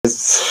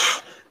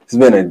It's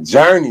been a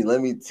journey,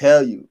 let me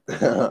tell you.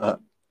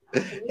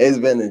 It's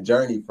been a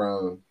journey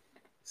from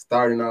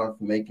starting off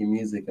making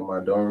music in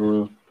my dorm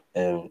room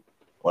and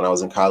when I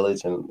was in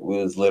college, and we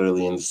was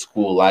literally in the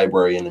school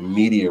library in the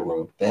media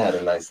room. They had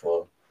a nice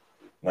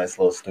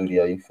little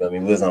studio, you feel me?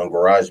 We was on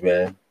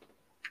GarageBand.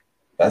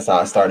 That's how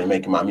I started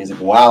making my music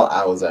while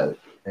I was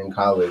in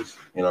college,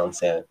 you know what I'm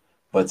saying?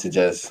 But to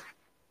just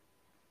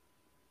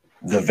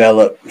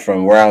develop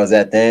from where I was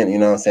at then, you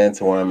know what I'm saying,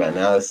 to where I'm at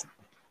now,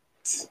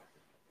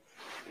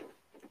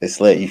 it's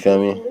lit, you feel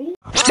me?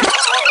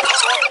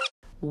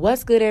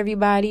 What's good,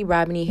 everybody?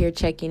 Robin here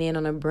checking in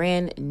on a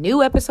brand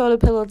new episode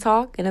of Pillow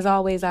Talk. And as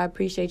always, I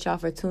appreciate y'all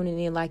for tuning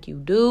in like you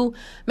do.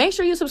 Make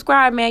sure you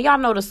subscribe, man. Y'all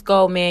know the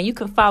score, man. You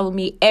can follow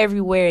me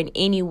everywhere and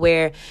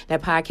anywhere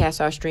that podcasts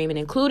are streaming,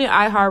 including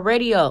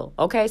iHeartRadio.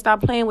 Okay,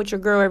 stop playing with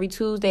your girl every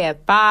Tuesday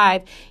at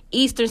 5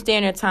 Eastern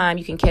Standard Time.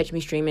 You can catch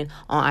me streaming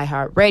on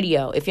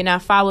iHeartRadio. If you're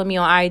not following me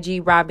on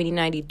IG,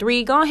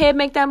 Robin93, go ahead and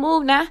make that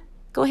move now.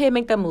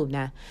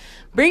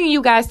 Bringing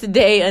you guys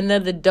today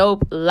another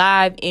dope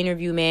live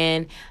interview,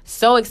 man.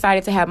 So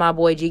excited to have my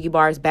boy Jiggy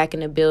Bars back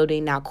in the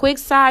building. Now, quick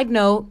side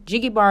note,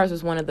 Jiggy Bars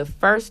was one of the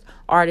first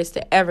artists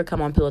to ever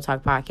come on Pillow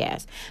Talk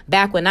Podcast.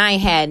 Back when I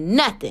ain't had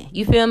nothing.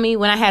 You feel me?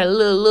 When I had a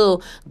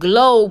little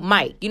globe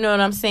mic. You know what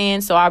I'm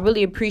saying? So I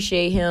really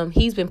appreciate him.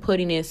 He's been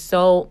putting in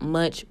so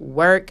much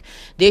work.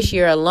 This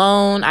year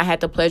alone, I had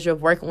the pleasure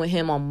of working with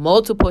him on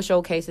multiple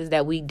showcases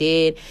that we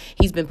did.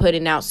 He's been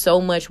putting out so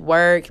much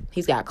work.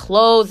 He's got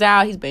clothes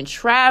out. He's been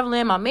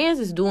traveling. My man's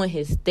is doing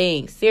his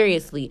thing.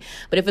 Seriously.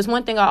 But if it's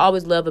one thing I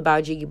always love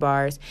about Jiggy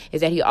Bars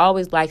is that he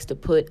always likes to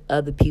put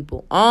other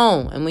people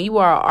on. And when you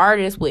are an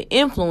artist with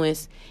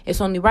influence, it's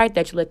only right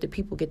that you let the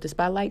people get the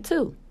spotlight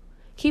too.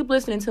 Keep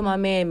listening to my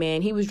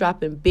man. He was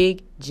dropping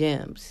big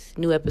gems.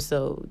 New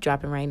episode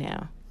dropping right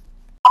now.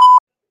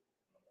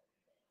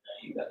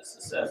 You got a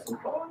successful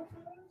podcast.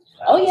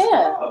 Oh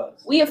yeah,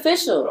 we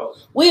official.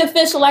 We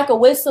official like a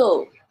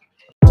whistle.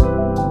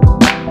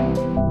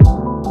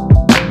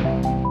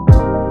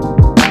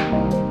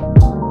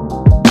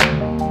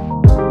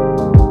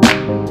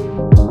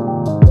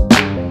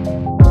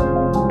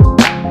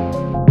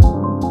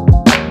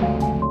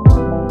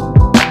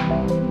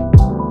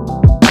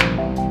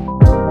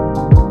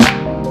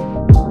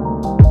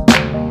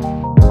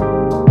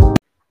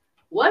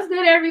 What's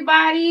good,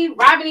 everybody?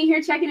 Robin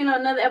here checking in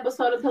on another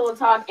episode of Pillow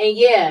Talk. And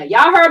yeah,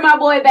 y'all heard my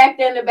boy back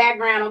there in the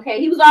background, okay?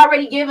 He was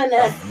already giving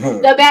us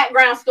the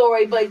background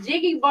story, but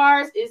Jiggy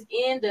Bars is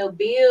in the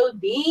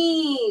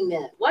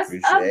building. What's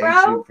up,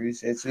 bro?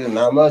 Appreciate you.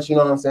 Not much, you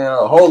know what I'm saying?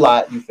 A whole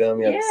lot, you feel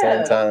me? At the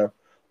same time,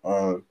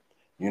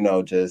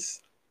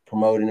 just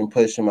promoting and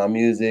pushing my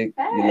music,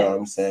 you know what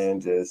I'm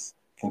saying? Just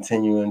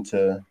continuing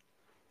to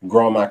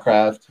grow my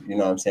craft, you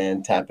know what I'm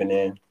saying? Tapping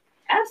in.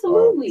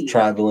 Absolutely.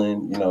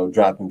 Traveling,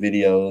 dropping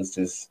videos,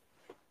 just,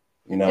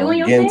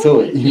 getting to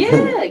it.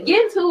 Yeah,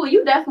 getting to it.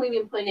 You've definitely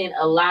been putting in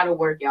a lot of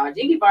work, y'all.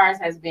 Jiggy Bars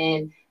has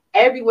been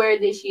everywhere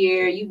this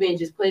year. You've been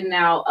just putting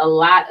out a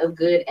lot of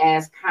good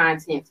ass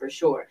content for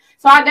sure.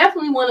 So I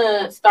definitely want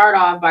to start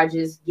off by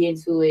just getting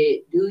to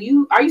it.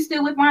 Are you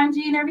still with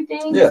YMG and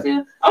everything?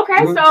 Yeah.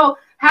 Okay, So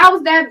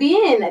how's that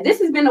been? This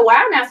has been a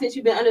while now since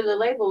you've been under the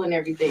label and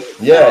everything.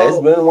 Yeah,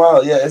 it's been a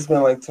while. Yeah, it's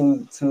been like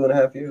two and a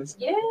half years.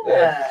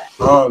 Yeah.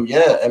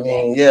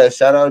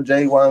 Shout out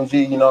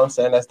JYMG, you know what I'm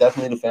saying? That's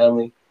definitely the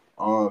family.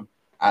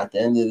 At the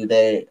end of the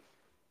day,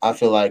 I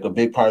feel like a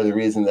big part of the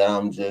reason that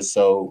I'm just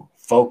so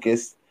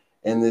focused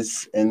in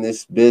this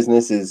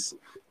business is,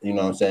 you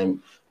know what I'm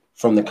saying,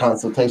 from the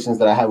consultations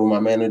that I have with my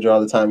manager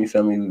all the time, you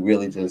feel me? We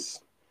really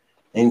just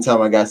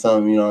anytime I got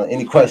something,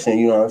 any question,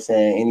 you know what I'm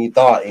saying, any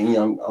thought,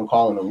 I'm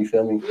calling him, you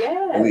feel me?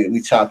 Yeah. And we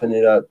chopping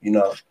it up,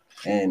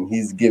 and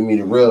he's giving me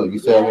the real, you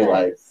feel me?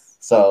 Like,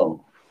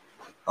 so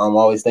I'm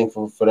always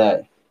thankful for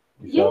that.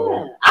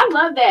 I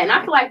love that. And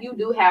I feel like you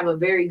do have a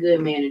very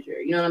good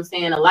manager. You know what I'm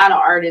saying? A lot of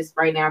artists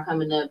right now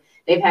coming up,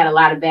 they've had a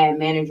lot of bad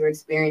manager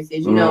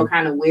experiences,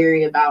 kind of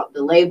wary about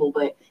the label.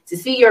 But to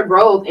see your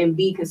growth and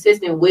be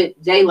consistent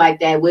with Jay like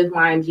that, with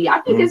YMG,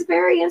 I think it's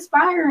very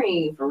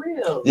inspiring, for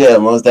real. Yeah,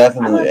 most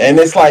definitely. And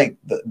it's like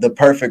the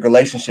perfect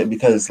relationship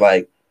because,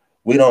 like,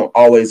 we don't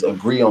always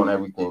agree on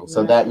everything.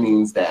 So that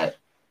means that,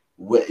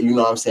 you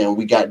know what I'm saying,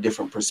 we got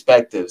different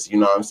perspectives, you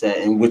know what I'm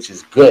saying, and which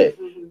is good.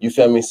 You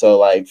feel me? So,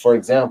 like, for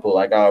example,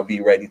 like, I'll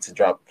be ready to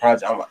drop a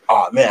project. I'm like,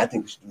 oh, man, I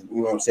think, you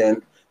know what I'm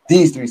saying,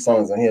 these 3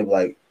 songs, and he'll be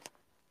like,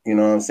 you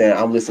know what I'm saying,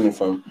 I'm listening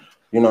from,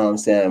 you know what I'm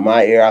saying,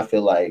 my ear, I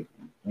feel like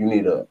you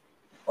need a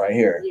right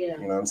here, you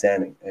know what I'm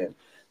saying, and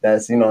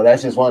that's,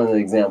 that's just one of the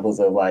examples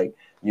of, like,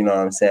 you know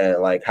what I'm saying,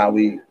 like, how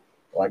we,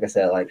 like I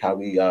said, like, how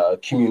we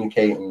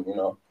communicate and,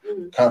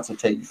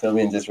 consultate, you feel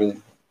me, and just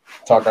really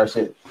talk our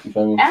shit, you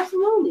feel me?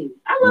 Absolutely.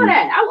 I love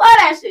that. I love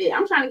that shit.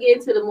 I'm trying to get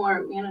into the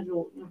more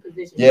manageable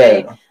position. Yeah.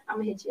 Hey, I'm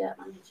gonna hit you up.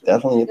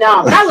 Definitely.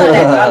 No, but I love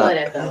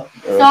that though.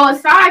 So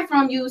aside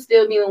from you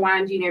still being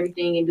YMG and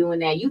everything and doing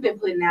that, you've been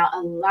putting out a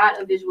lot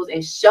of visuals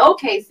and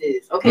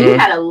showcases. Okay, you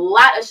had a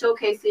lot of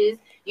showcases.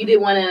 You did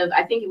one of,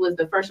 I think it was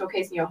the first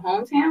showcase in your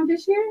hometown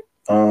this year.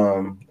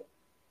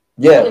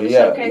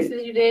 Yeah.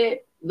 Showcases you did.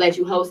 let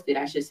you host it,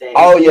 I should say.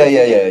 Oh yeah.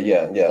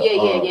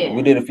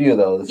 We did a few of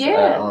those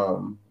at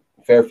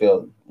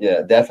Fairfield.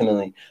 Yeah,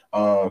 definitely.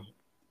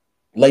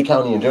 Lake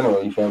County in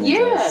general, you feel me?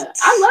 Yeah,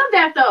 I love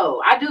that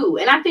though. I do.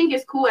 And I think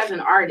it's cool as an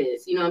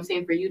artist, you know what I'm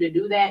saying, for you to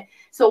do that.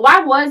 So why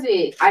was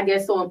it, I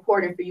guess, so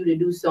important for you to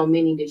do so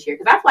many this year?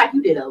 Because I feel like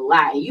you did a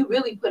lot. You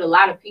really put a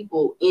lot of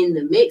people in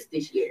the mix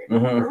this year.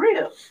 For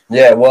real.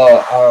 Yeah,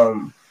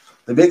 well,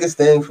 the biggest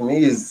thing for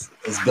me is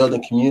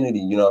building community,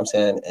 you know what I'm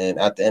saying? And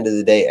at the end of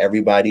the day,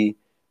 everybody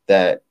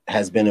that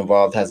has been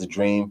involved has a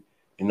dream,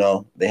 you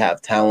know, they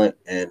have talent,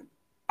 and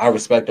I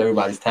respect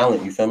everybody's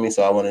talent, you feel me?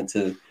 So I wanted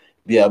to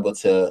be able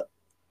to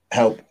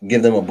help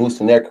give them a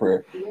boost in their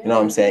career, you know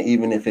what I'm saying?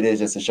 Even if it is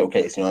just a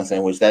showcase, you know what I'm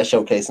saying? Which that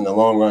showcase in the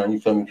long run, you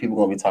feel me? People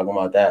gonna be talking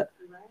about that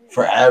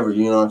forever,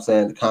 you know what I'm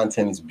saying? The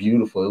content is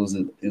beautiful. It was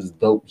a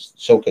dope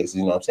showcase,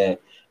 you know what I'm saying?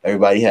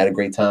 Everybody had a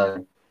great time.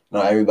 You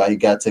know, everybody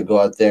got to go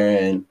out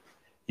there and,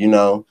 you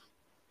know,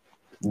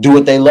 do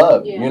what they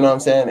love, you know what I'm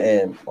saying?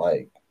 And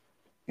like,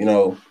 you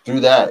know, through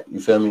that, you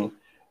feel me?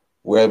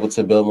 We're able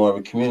to build more of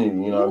a community,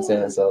 you know what I'm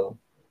saying? So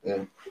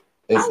yeah.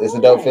 It's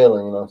a dope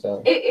feeling, you know what I'm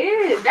saying? It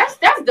is.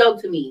 That's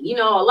dope to me. You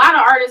know, a lot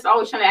of artists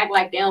always trying to act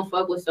like they don't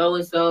fuck with so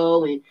and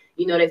so, and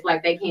you know, they feel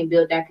like they can't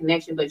build that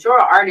connection. But you're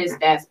an artist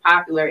that's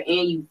popular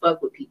and you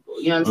fuck with people.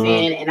 You know what I'm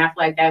saying? And I feel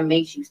like that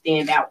makes you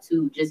stand out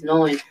too. Just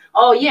knowing,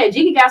 oh yeah,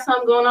 Jiggy got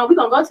something going on. We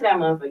gonna go to that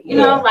motherfucker. You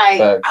know, like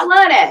facts. I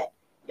love that.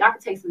 Y'all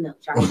can take some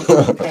notes.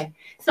 Okay.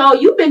 So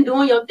you've been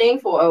doing your thing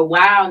for a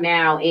while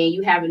now, and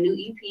you have a new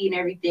EP and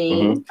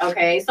everything.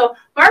 Okay. So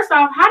first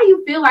off, how do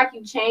you feel like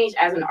you changed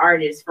as an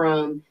artist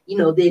from, you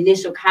know, the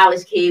initial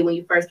college kid when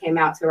you first came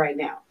out to right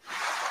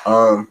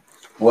now?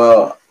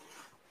 Well,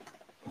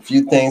 a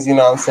few things, you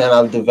know what I'm saying,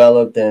 I've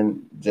developed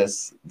in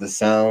just the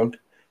sound,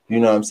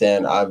 you know what I'm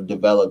saying? I've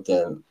developed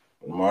in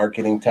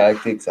marketing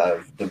tactics.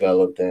 I've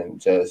developed in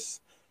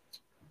just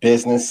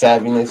business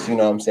savviness, you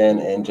know what I'm saying?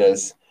 And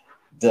just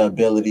the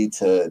ability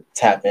to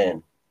tap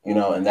in, you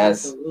know, and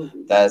that's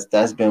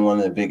been one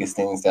of the biggest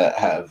things that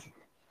have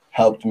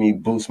helped me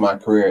boost my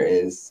career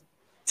is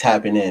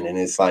tapping in. And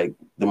it's like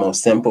the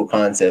most simple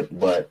concept,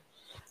 but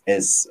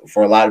it's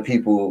for a lot of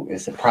people,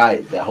 it's a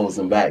pride that holds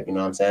them back, you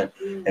know what I'm saying?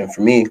 And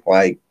for me,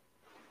 like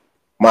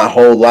my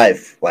whole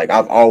life, like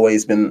I've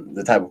always been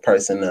the type of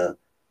person to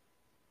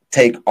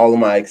take all of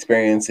my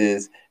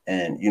experiences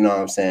and, you know what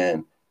I'm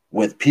saying,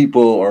 with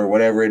people or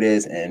whatever it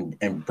is and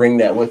bring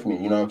that with me,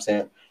 you know what I'm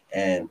saying?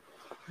 And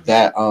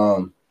that, you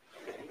know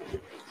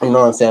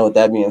what I'm saying? With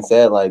that being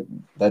said, like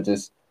that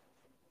just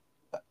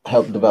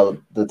helped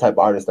develop the type of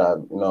artist that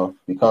I've, you know,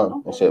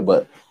 become and shit.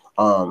 But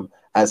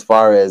as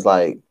far as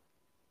like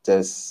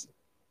just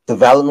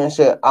development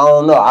shit, I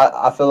don't know.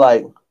 I feel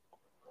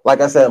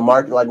like I said,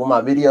 market, like with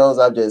my videos,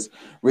 I've just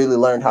really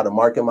learned how to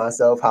market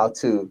myself, how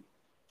to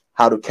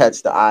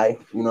catch the eye,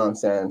 you know what I'm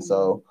saying?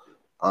 So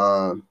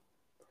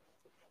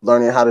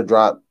learning how to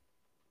drop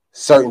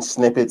certain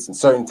snippets and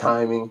certain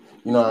timing,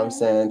 you know what I'm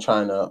saying?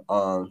 Trying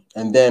to,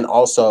 and then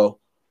also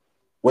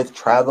with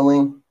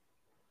traveling,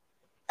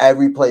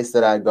 every place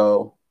that I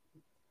go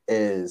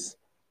is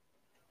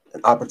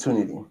an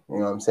opportunity, you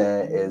know what I'm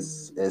saying?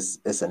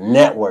 It's a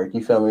network,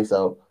 you feel me?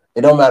 So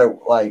it don't matter,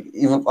 like,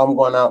 even if I'm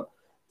going out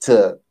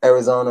to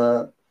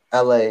Arizona,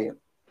 LA,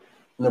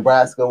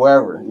 Nebraska,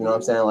 wherever, you know what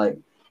I'm saying? Like,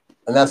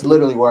 and that's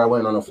literally where I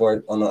went on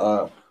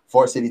a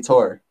four city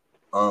tour.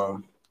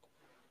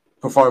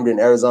 Performed in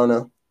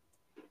Arizona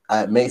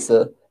at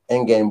Mesa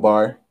Endgame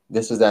Bar.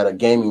 This was at a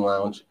gaming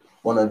lounge,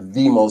 one of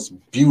the most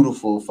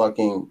beautiful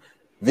fucking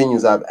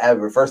venues I've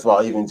ever, first of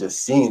all, even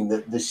just seen.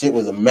 The shit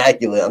was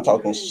immaculate. I'm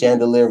talking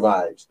chandelier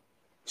vibes.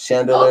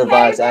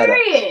 Vibes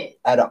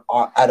at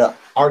a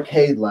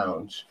arcade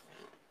lounge.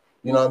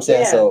 You know what I'm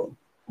saying? Yeah. So,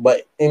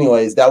 but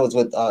anyways, that was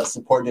with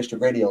Support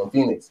District Radio in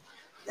Phoenix.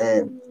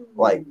 And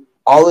like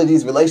all of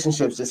these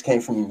relationships just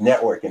came from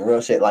networking,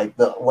 real shit. Like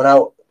the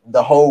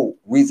whole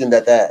reason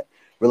that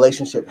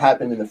relationship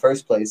happened in the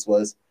first place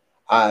was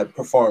I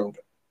performed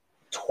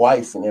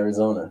twice in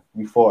Arizona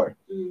before.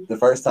 The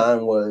first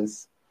time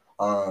was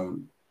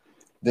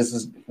this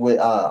was with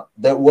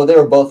they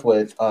were both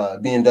with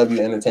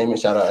B&W Entertainment.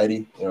 Shout out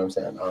Eddie, you know what I'm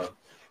saying?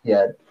 He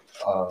had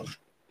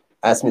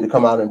asked me to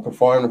come out and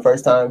perform the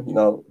first time, you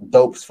know,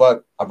 dope as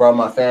fuck. I brought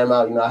my fam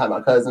out, you know, I had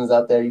my cousins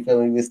out there, you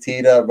feel me? We was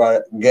teed up,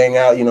 brought gang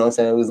out, you know what I'm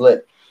saying? It was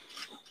lit.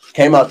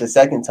 Came out the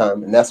second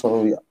time, and that's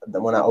when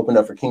I opened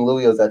up for King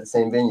Louis. It was at the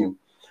same venue.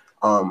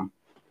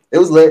 It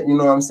was lit, you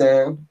know what I'm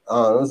saying? It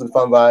was a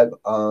fun vibe.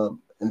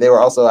 And they were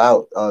also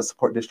out,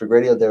 Support District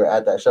Radio. They were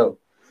at that show,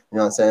 you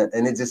know what I'm saying?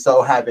 And it just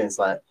so happens,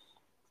 like,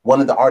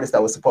 one of the artists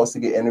that was supposed to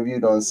get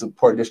interviewed on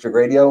Support District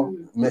Radio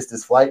missed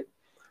his flight.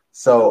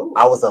 So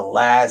I was the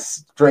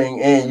last string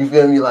in, you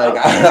feel me? Like,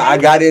 I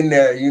got in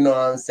there, you know what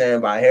I'm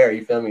saying, by hair,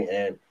 you feel me?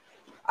 And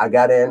I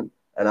got in,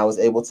 and I was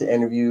able to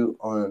interview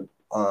on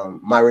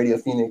My Radio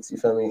Phoenix, you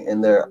feel me?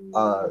 In their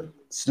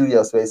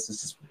studio space.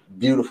 It's just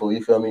beautiful,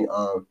 you feel me?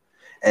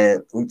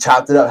 And we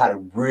chopped it up, had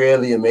a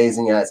really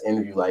amazing ass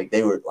interview. Like,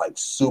 they were like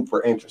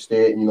super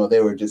interested, you know,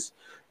 they were just,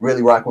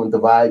 really rocking with the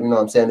vibe. You know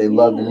what I'm saying? They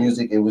loved the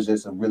music. It was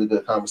just a really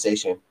good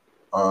conversation.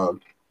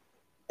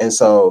 And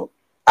so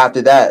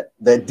after that,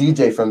 the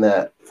DJ from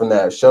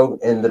that show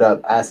ended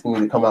up asking me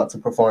to come out to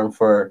perform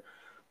for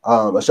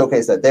a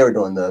showcase that they were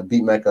doing, the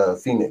Beat Mecca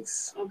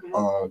Phoenix.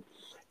 Okay.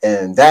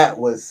 And that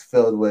was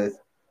filled with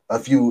a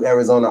few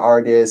Arizona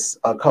artists,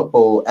 a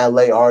couple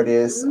LA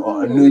artists,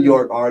 a New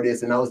York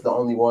artists, and I was the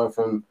only one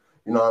from,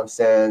 you know what I'm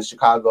saying,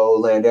 Chicago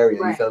land area.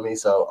 Right. You feel me?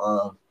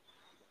 So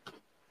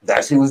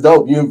that shit was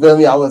dope. You feel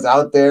me? I was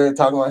out there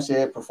talking my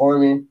shit,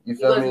 performing. You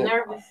feel me?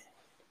 Nervous?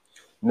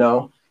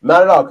 No,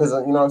 not at all. Because,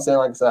 you know what I'm saying?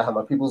 Like I said, I have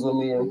my peoples with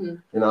me.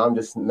 And, you know, I'm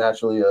just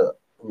naturally a,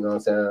 you know what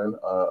I'm saying,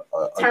 a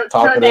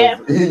talkative.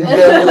 You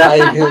feel me?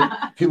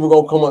 Like, people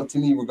gonna come up to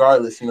me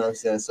regardless, you know what I'm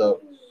saying?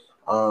 So,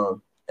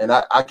 and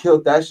I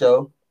killed that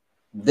show.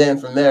 Then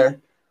from there,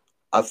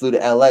 I flew to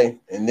LA.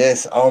 And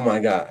this, oh my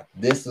God,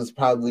 this was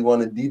probably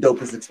one of the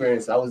dopest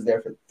experiences. I was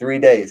there for 3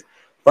 days.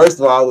 First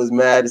of all, I was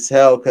mad as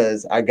hell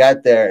because I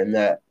got there and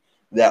that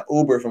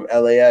Uber from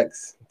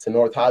LAX to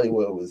North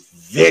Hollywood was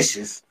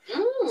vicious.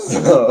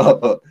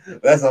 So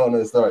that's a whole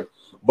nother story.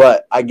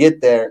 But I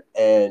get there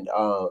and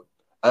I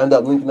end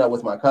up linking up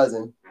with my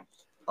cousin.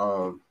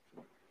 And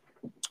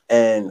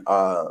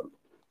I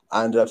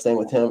ended up staying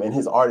with him and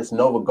his artist,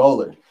 Nova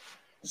Goller.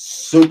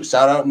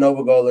 Shout out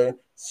Nova Goller.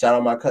 Shout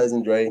out my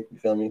cousin Dre. You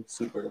feel me?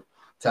 Super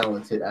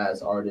talented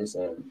ass artist.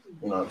 And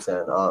you know what I'm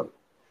saying?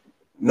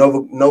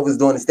 Nova's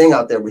doing his thing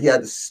out there, but he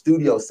had the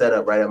studio set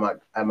up right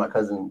at my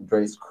cousin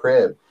Dre's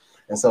crib.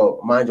 And so,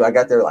 mind you, I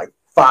got there like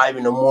 5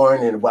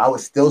 a.m, but I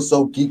was still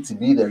so geeked to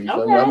be there. You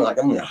feel me?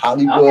 I'm in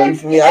Hollywood. You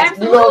feel me? You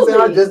know what I'm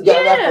saying? I just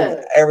got back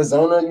from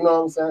Arizona. You know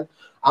what I'm saying?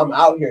 I'm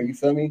out here. You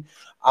feel me?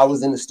 I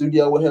was in the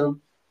studio with him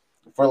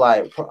for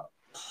like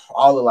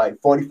all of like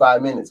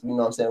 45 minutes. You know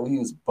what I'm saying? When he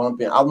was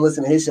bumping, I'm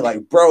listening to his shit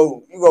like,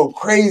 bro, you go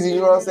crazy.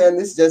 You know what I'm saying?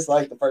 This is just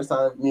like the first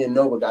time me and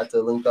Nova got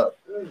to link up.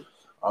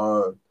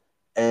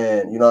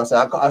 And you know what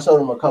I'm saying? I showed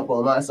him a couple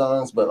of my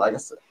songs, but like I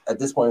said, at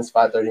this point it's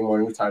 5:30 in the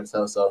morning. We're tired as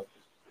hell, so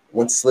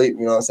went to sleep.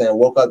 You know what I'm saying?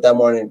 Woke up that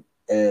morning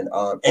and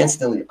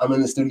instantly I'm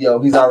in the studio.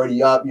 He's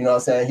already up. You know what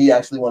I'm saying? He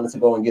actually wanted to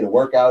go and get a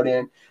workout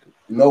in.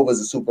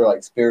 Nova's a super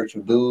like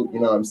spiritual dude. You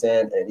know what I'm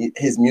saying? And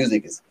his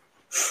music is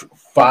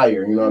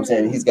fire. You know what I'm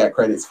saying? He's got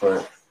credits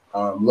for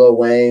Lil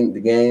Wayne,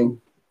 The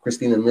Game,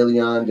 Christina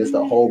Milian, just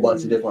a whole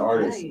bunch of different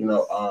artists. You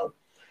know,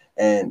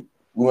 and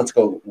we went to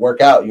go work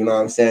out, you know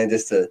what I'm saying,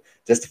 just to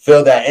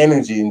feel that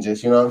energy and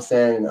just, you know what I'm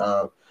saying.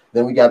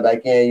 Then we got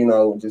back in, you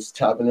know, just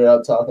chopping it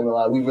up, talking a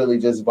lot. We really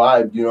just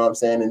vibed, you know what I'm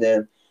saying. And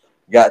then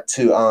got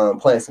to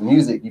playing some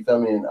music, you feel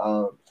me. And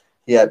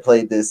he had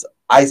played this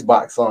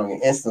Icebox song,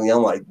 and instantly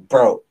I'm like,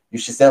 bro, you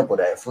should sample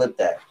that and flip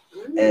that.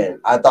 And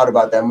I thought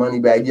about that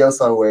Moneybagg Yo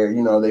song where,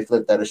 you know, they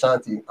flipped that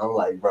Ashanti. I'm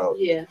like, bro,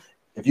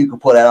 if you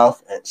could pull that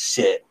off, and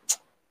shit,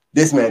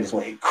 this man just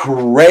went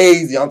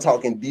crazy. I'm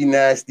talking the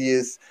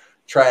nastiest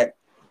track.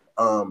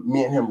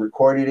 Me and him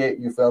recorded it,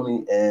 you feel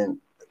me? And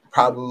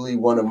probably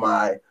one of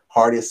my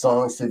hardest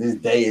songs to this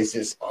day is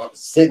just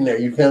sitting there,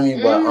 you feel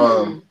me?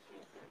 But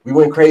we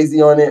went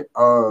crazy on it.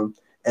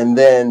 And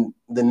then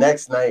the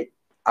next night,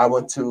 I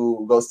went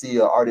to go see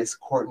an artist,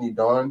 Courtney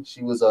Dawn.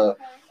 She was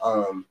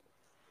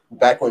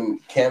back when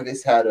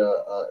Canvas had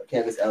a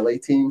Canvas LA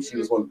team. She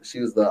was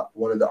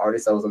one of the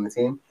artists that was on the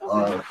team.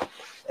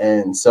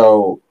 And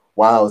so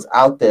while I was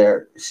out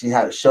there, she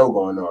had a show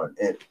going on,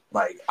 and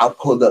like I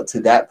pulled up to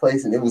that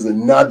place, and it was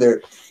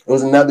another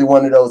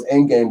one of those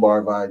in-game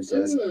bar vibes.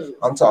 Just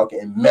I'm talking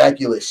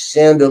immaculate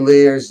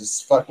chandeliers,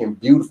 just fucking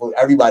beautiful.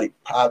 Everybody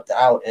popped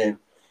out, and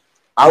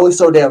I was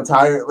so damn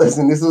tired.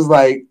 Listen, this was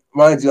like,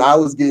 mind you, I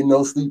was getting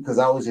no sleep because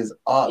I was just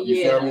up.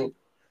 You feel me?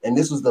 And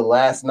this was the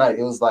last night.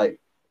 It was like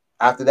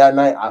after that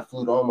night, I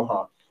flew to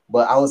Omaha.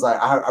 But I was like,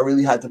 I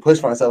really had to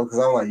push myself because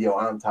I'm like, yo,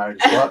 I'm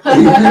tired as fuck.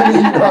 You know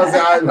what I'm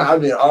saying?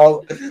 I've been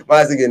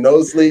might get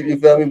no sleep, you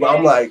feel me? But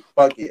I'm like,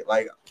 fuck it.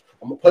 Like,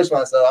 I'm going to push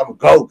myself. I'm going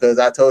to go because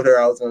I told her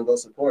I was going to go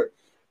support.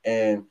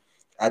 And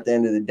at the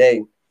end of the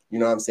day, you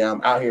know what I'm saying?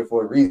 I'm out here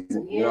for a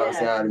reason. You know what I'm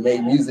saying? I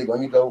made music. Let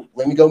me go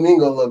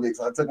mingle a little bit.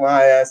 So I took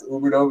my ass,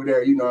 Ubered over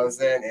there, you know what I'm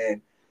saying?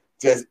 And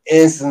just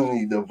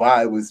instantly, the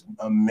vibe was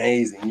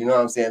amazing. You know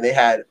what I'm saying?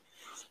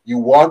 You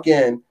walk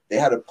in, they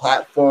had a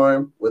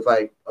platform with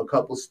like a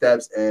couple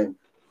steps and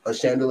a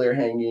chandelier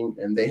hanging,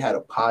 and they had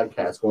a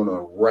podcast going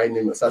on right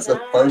in the. So that's the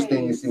first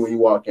thing you see when you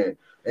walk in.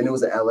 And it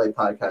was an LA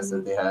podcast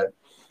that they had.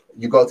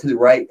 You go to the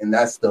right, and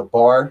that's the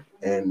bar,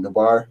 and the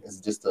bar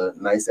is just a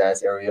nice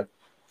ass area.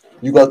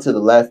 You go to the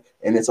left,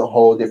 and it's a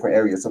whole different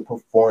area. It's a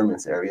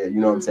performance area.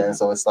 You know what I'm saying?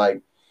 So it's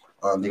like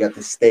they got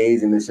the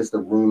stage, and it's just a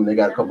room. They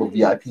got a couple of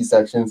VIP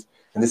sections,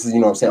 and this is, you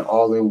know what I'm saying,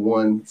 all in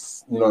one,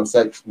 you know what I'm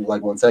saying,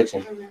 like one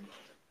section.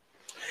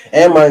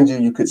 And mind you,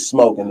 you could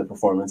smoke in the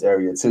performance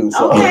area too.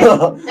 So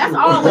that's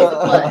always a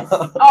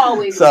plus.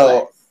 Always.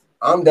 So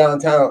I'm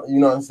downtown, you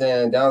know what I'm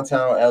saying,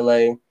 downtown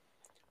LA,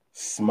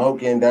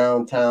 smoking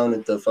downtown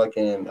at the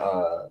fucking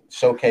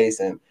showcase.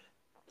 And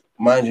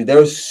mind you, there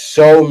were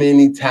so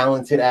many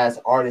talented ass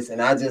artists,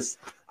 and I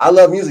I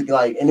love music,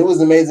 like, and it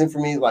was amazing for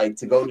me, like,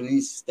 to go to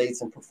these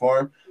states and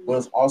perform. But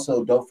it's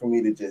also dope for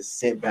me to just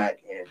sit back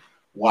and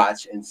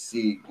watch and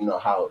see, you know,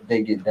 how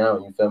they get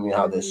down. You feel me?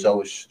 How the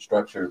show is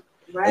structured,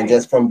 and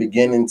just from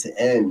beginning to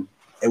end,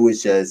 it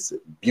was just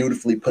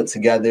beautifully put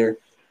together.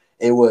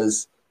 It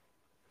was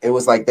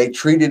like they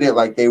treated it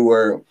like they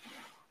were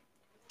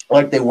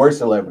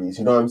celebrities.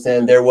 You know what I'm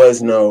saying? There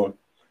was no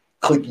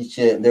clicky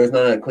shit. There was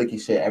none of that clicky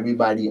shit.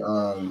 Everybody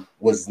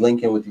was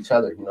linking with each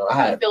other. You know,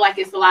 I feel like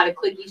it's a lot of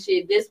clicky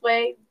shit this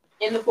way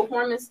in the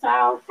performance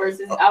style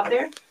versus out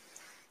there.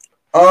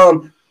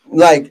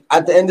 Like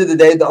at the end of the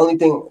day, the only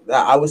thing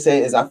that I would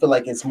say is I feel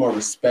like it's more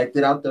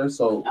respected out there.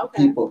 So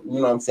people, you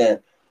know what I'm saying?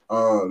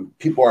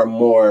 People are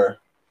more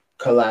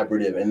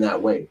collaborative in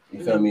that way.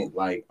 You feel me?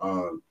 Like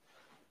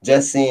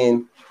just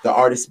seeing the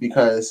artists,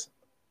 because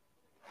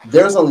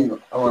there's only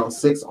around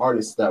 6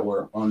 artists that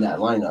were on that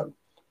lineup,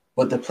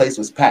 but the place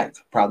was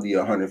packed, probably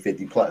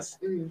 150 plus.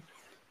 You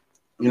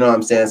know what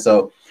I'm saying?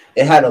 So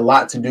it had a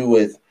lot to do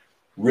with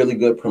really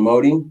good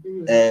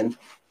promoting and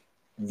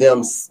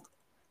them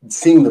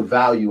seeing the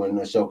value in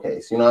the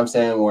showcase. You know what I'm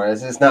saying?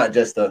 Whereas it's not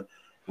just a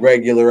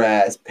regular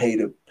ass pay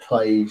to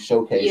play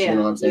showcase. You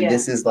know what I'm saying?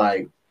 This is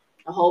like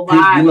a whole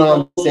vibe. You know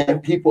what I'm saying?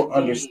 People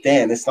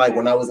understand. It's like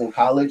when I was in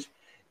college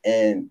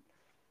and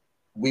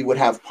we would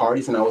have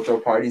parties, and I would throw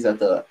parties at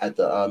the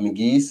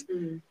McGee's.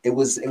 It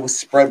was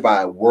spread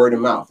by word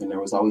of mouth, and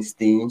there was always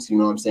themes. You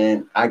know what I'm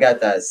saying? I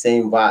got that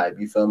same vibe.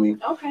 You feel me?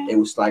 Okay. It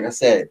was, like I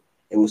said,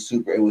 it was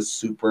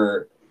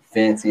super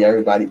fancy.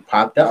 Everybody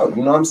popped out.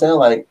 You know what I'm saying?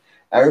 Like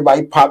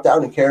everybody popped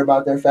out and cared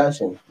about their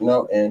fashion. You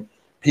know, and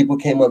people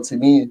came up to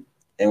me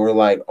and were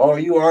like, "Oh, are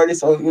you an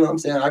artist? Oh, you know what I'm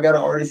saying? I got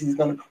an artist. He's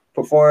gonna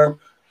perform.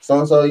 So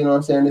and so. You know what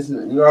I'm saying? This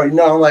is, you already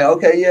know." I'm like,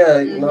 "Okay, yeah."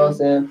 You know what I'm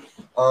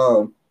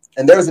saying?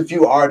 And there was a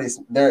few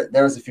artists there.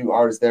 There was a few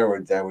artists there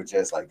that were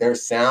just like their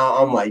sound.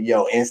 I'm like,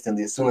 yo,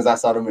 instantly. As soon as I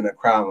saw them in the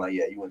crowd, I'm like,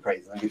 yeah, you went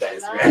crazy. Let me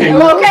get that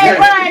Instagram. Okay,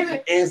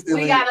 right.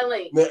 Instantly, we got a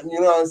link. You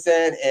know what I'm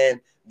saying?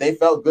 And they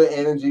felt good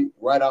energy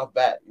right off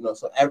bat. You know,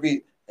 so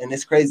and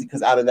it's crazy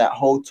because out of that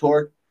whole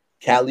tour,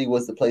 Cali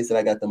was the place that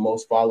I got the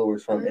most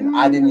followers from, and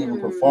I didn't even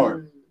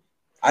perform.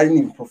 I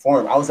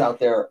was out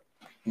there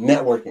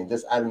networking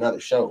just at another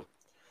show.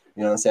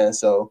 You know what I'm saying?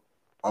 So,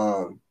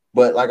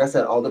 but like I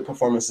said, all the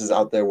performances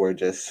out there were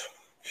just,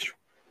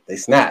 they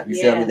snapped.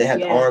 You feel me? They had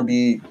the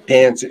R&B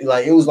dance.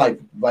 Like it was like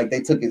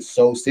they took it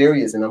so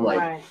serious. And I'm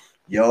like,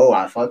 yo,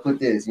 I fuck with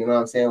this. You know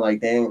what I'm saying?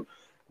 Like they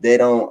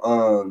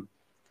don't,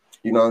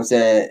 you know what I'm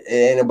saying? It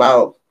ain't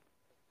about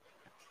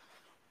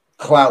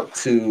clout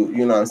to,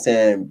 you know what I'm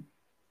saying,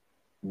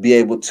 be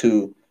able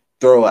to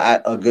throw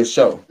a good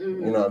show. You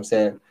know what I'm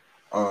saying?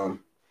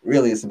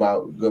 Really, it's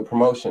about good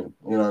promotion.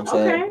 You know what I'm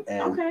saying?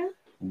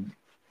 And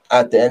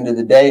at the end of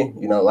the day,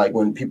 you know, like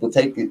when people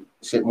take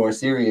shit more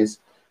serious,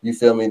 you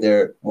feel me,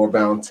 they're more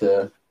bound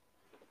to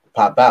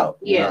pop out.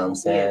 You know what I'm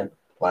saying?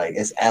 Like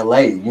it's LA,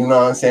 you know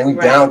what I'm saying? We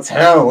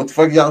downtown. What the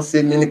fuck y'all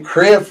sitting in the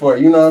crib for?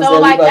 You know what I'm saying?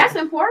 So like that's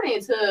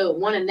important to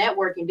want to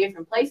network in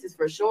different places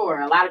for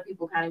sure. A lot of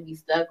people kind of be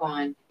stuck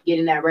on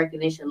getting that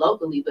recognition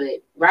locally,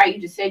 but you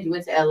just said you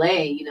went to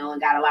LA, you know, and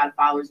got a lot of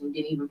followers and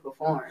didn't even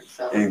perform.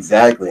 So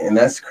exactly, and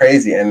that's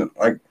crazy. And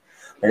like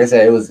I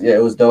said, it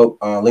was dope.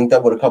 Linked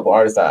up with a couple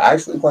artists I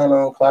actually plan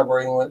on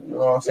collaborating with. You know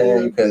what I'm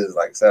saying? Because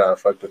like I said, I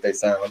fucked with their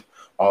sound,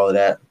 all of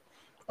that.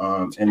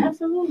 And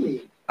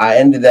absolutely. I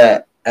ended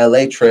that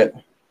LA trip,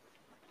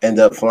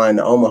 ended up flying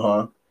to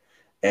Omaha,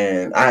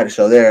 and I had a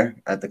show there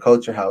at the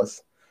Culture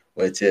House,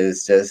 which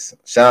is just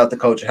shout out to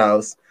Culture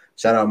House,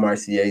 shout out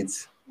Marcy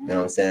Yates. You know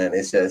what I'm saying?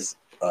 It's just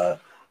a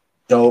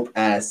dope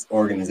ass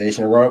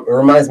organization. It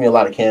reminds me a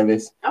lot of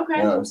Canvas. Okay.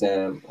 You know what I'm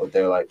saying? With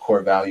their like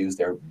core values,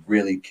 they're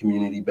really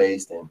community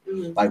based, and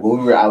like when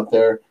we were out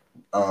there,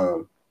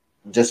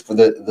 just for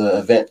the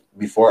event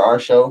before our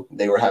show,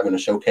 they were having a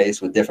showcase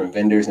with different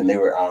vendors, and they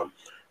were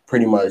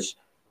pretty much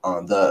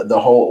the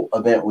whole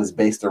event was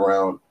based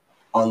around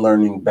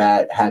unlearning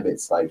bad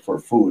habits, like for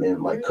food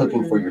and like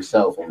cooking for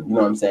yourself, and you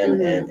know what I'm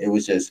saying. And it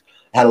was just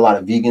had a lot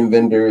of vegan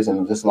vendors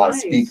and just a lot of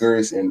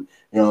speakers, and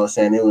you know what I'm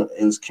saying,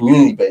 it was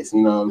community based,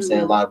 you know what I'm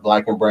saying, a lot of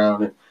black and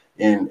brown,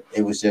 and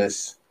it was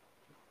just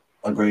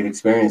a great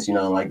experience. You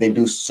know, like they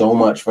do so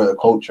much for the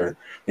culture,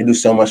 they do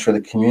so much for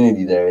the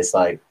community there. It's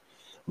like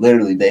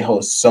literally they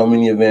host so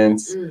many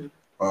events. You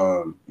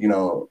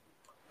know,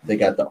 they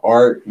got the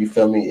art, you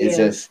feel me? It's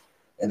just,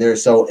 and they're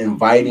so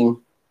inviting,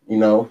 you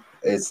know.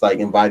 It's like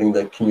inviting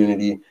the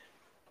community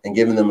and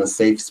giving them a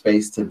safe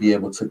space to be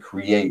able to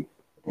create,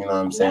 you know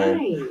what I'm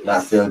saying?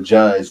 Not feel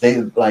judged.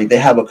 They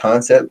have a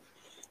concept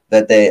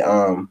that they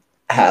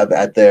have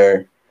at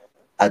their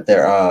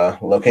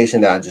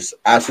location that I just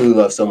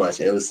absolutely love so much.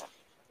 It was,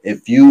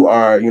 if you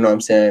are, you know what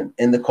I'm saying,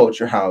 in the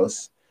Culture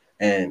House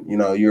and you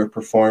know you're a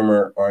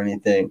performer or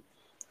anything,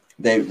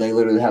 they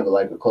literally have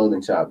like a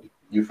clothing shop.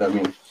 You feel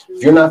me?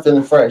 If you're not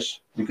feeling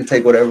fresh, you could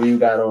take whatever you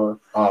got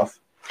on off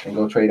and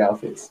go trade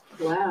outfits.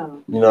 Wow.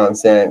 You know what I'm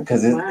saying?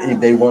 Because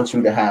they want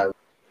you to have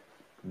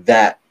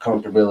that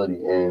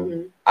comfortability.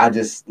 And I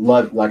just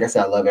love, like I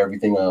said, I love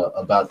everything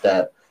about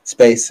that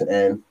space.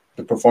 And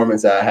the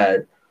performance that I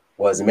had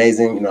was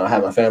amazing. You know, I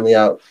had my family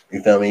out.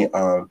 You feel me?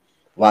 A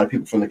lot of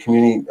people from the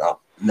community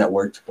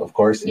networked, of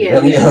course. You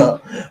feel me?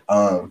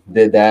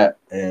 Did that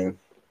and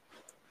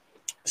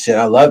shit.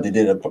 I loved it.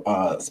 Did a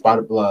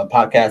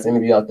podcast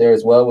interview out there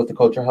as well with the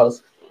Culture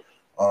House.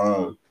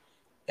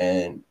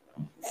 And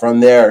from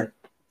there,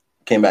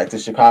 came back to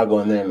Chicago,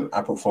 and then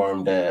I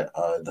performed at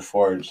the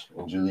Forge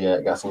in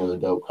Juliet. Got some really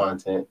dope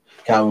content.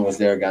 Calvin was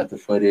there, got the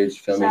footage.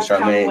 Feel me?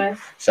 Charmaine.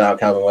 Shout out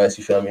Calvin West.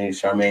 You feel me?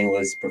 Charmaine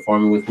was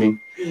performing with me.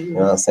 You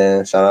know what I'm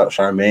saying? Shout out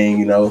Charmaine.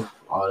 You know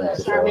all that.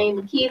 Charmaine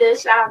Makita.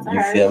 Shout out to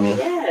her. You feel me?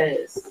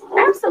 Yes,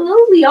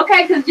 absolutely.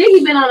 Okay, because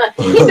Jiggy been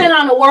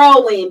on a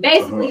whirlwind,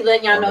 basically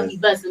letting y'all know he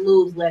busting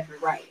moves left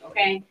and right.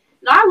 Okay.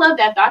 No, I love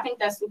that though. I think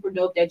that's super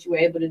dope that you were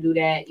able to do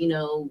that. You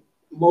know,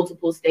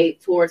 multiple state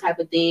tour type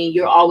of thing.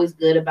 You're always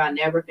good about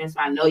networking, so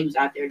I know you was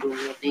out there doing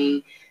your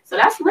thing. So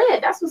that's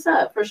lit. That's what's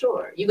up for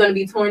sure. You're gonna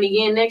be touring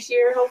again next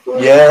year,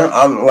 hopefully. Yeah,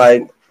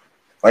 I'm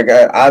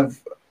I've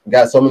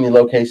got so many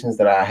locations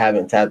that I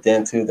haven't tapped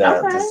into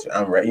that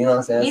I'm ready. You know what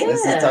I'm saying? Yeah.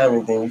 It's a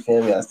timing thing. You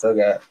feel me? I still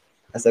got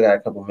a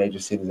couple major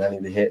cities I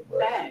need to hit.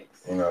 But,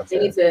 facts. You know what I'm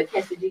saying? They need to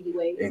catch the Jiggy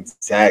wave.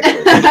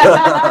 Exactly.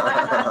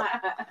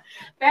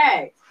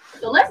 Facts.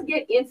 So let's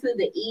get into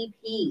the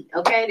EP,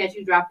 okay, that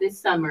you dropped this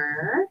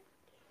summer.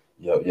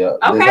 Yo. Okay.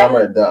 This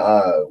summer,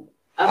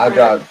 I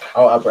dropped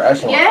Upper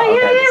Echelon.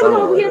 Yeah.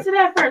 We'll get to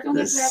that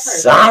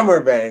first.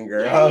 Summer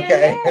banger. Yeah,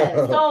 okay.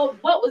 Yeah. So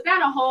what was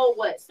that a whole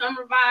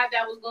summer vibe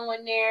that was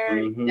going there?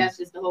 Mm-hmm. That's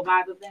just the whole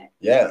vibe of that?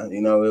 Yeah,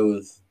 you know, it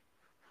was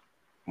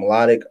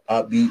melodic,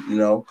 upbeat, you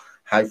know,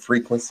 high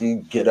frequency,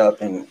 get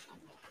up and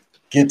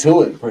get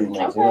to it pretty much.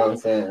 Okay. You know what I'm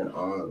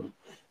saying?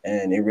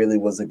 And it really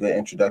was a good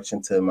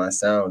introduction to my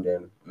sound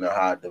and you know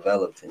how it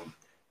developed. And,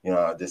 you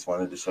know, I just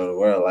wanted to show the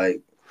world,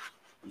 like,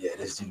 yeah,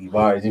 this Jiggy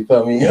Bars, you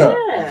feel me? Yeah,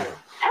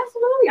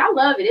 absolutely. I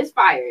love it. It's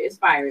fire. It's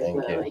fire as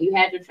well. And you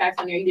had your tracks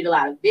on there. You did a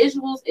lot of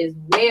visuals as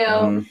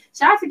well. Mm-hmm.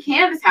 Shout out to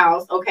Canvas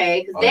House,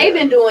 okay? Because they've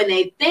been doing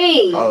their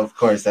thing. Oh, of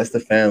course. That's the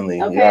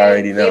family. Okay? You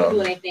already know. They've been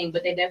doing their thing,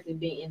 but they definitely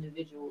been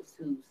individuals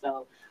too.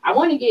 So I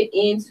want to get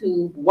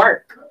into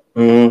work.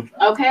 Mm-hmm.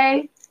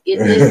 Okay?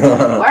 It's just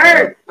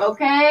work,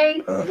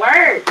 okay?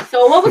 Work.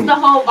 So what was the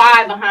whole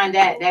vibe behind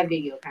that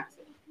video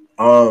concept?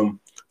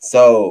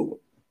 So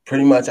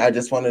pretty much I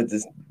just wanted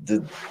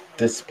to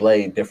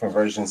display different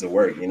versions of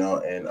work, you know,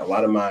 and a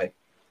lot of my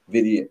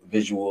video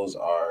visuals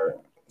are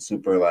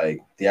super like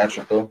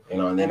theatrical, you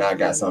know, and then I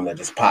got some that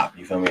just pop,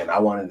 you feel me? And I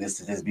wanted this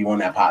to just be one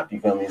that popped,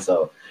 you feel me?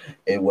 So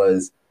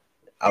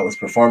I was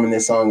performing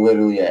this song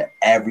literally at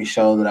every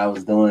show that I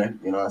was doing.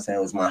 You know what I'm saying?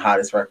 It was my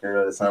hottest record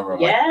of the summer. I'm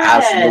like,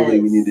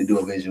 absolutely, we need to do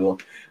a visual.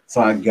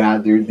 So I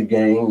gathered the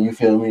gang, you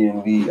feel me?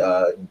 And we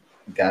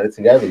got it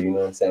together, you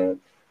know what I'm saying?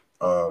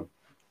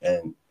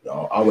 And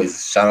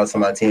always shout out to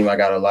my team. I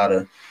got a lot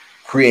of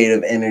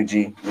creative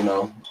energy, you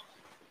know,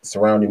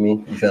 surrounding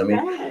me, you feel me?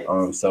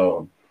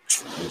 So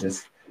it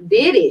just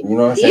did it. You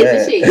know what I'm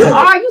saying? Shit.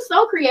 You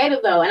so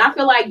creative though. And I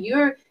feel like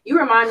you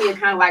remind me of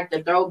kind of like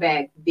the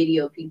throwback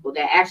video people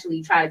that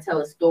actually try to tell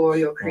a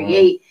story or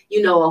create,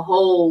 you know, a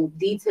whole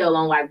detail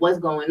on like what's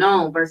going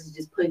on versus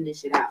just putting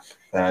this shit out.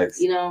 Facts.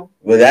 You know?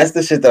 But that's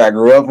the shit that I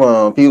grew up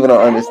on. People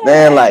don't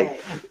understand,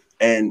 like,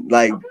 and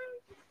like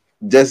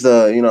just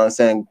you know what I'm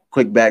saying,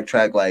 quick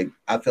backtrack, like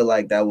I feel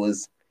like that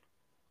was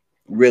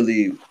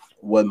really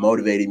what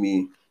motivated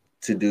me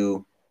to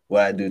do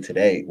what I do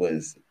today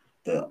was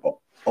the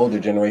older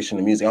generation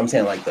of music. I'm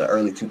saying like the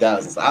early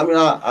 2000s. I mean,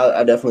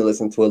 I definitely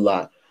listened to a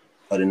lot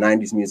of the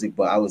 90s music,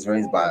 but I was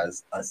raised by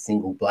a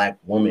single black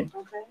woman.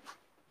 Okay.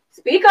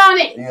 Speak on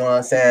it. You know what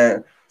I'm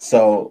saying?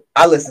 So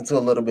I listened to a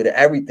little bit of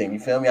everything. You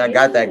feel me? I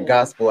got that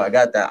gospel. I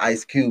got that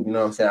Ice Cube. You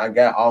know what I'm saying? I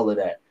got all of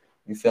that.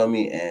 You feel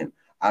me? And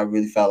I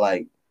really felt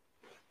like,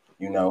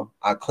 you know,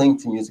 I cling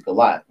to music a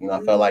lot. You know,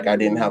 I felt like I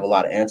didn't have a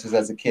lot of answers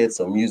as a kid.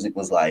 So music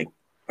was like,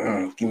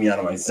 get me out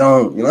of my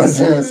zone. You know what I'm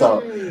saying?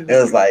 So it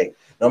was like,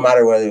 no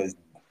matter whether it was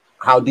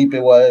how deep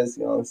it was,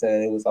 you know what I'm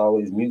saying? It was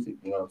always music,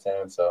 you know what I'm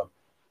saying? So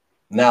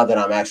now that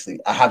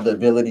I have the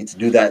ability to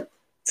do that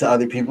to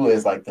other people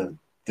is like the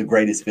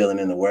greatest feeling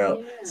in the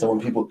world. Yeah. So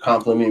when people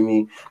compliment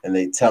me and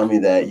they tell me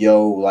that,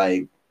 yo,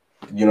 like,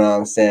 you know what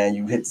I'm saying?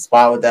 You hit the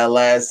spot with that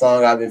last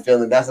song. I've been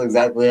feeling, that's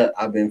exactly it.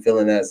 I've been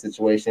feeling that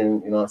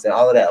situation. You know what I'm saying?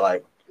 All of that,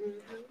 like, you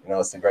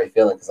know, it's a great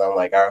feeling because I'm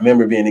like, I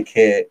remember being a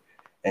kid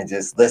and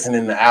just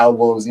listening to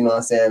albums, you know what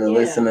I'm saying? And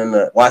listening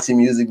to watching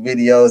music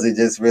videos. It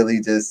just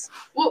really just.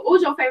 What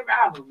was your favorite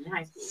album in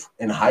high school?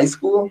 In high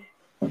school?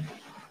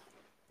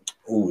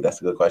 Ooh,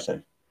 that's a good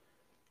question.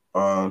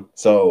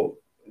 So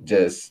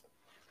just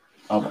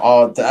of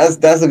all, that's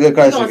a good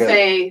question.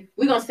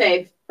 We're gonna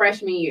say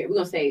freshman year. We're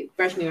gonna say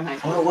freshman year of high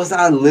school. What was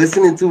I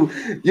listening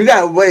to? You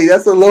got wait.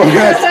 That's a long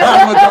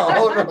time ago.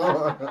 Hold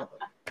on.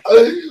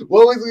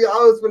 What was we? I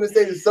was gonna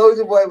say the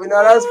Soulja Boy, but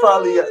no, that's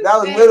probably that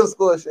was middle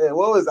school shit.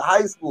 What was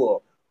high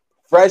school?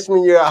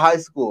 Freshman year of high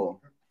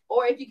school.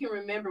 Or if you can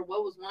remember,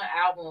 what was one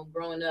album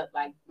growing up,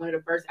 like one of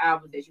the first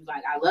albums that you was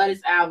like, I love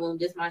this album,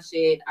 this my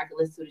shit. I can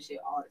listen to this shit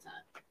all the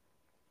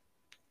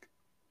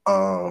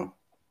time.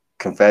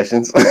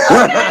 Confessions. Okay.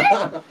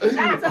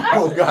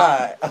 Oh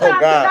God. Oh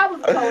God. That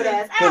was a cold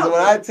ass. Because when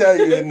I tell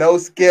you no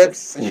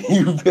skips,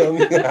 you feel me?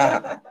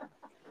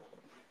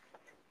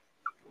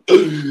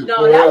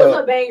 No, that was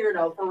a banger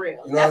though, for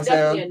real. You know That's what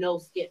I'm definitely saying? a no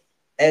skip.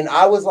 And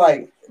I was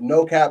like,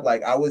 no cap,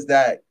 like I was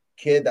that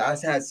kid that I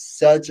had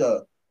such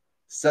a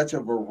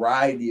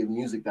variety of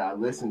music that I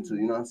listened to.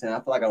 You know what I'm saying? I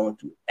feel like I went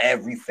through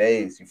every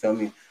phase. You feel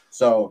me?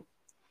 So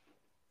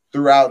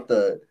throughout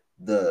the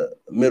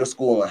middle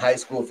school and high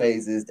school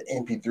phases, the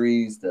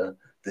MP3s, the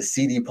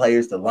CD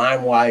players, the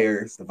Lime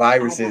Wires, the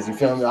viruses, you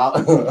feel me?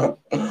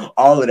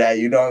 All of that,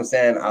 you know what I'm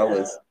saying? I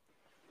was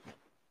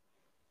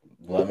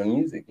loving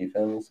music, you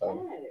feel me?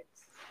 So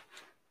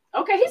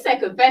okay, he said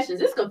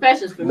confessions. It's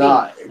confessions for me.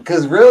 Nah,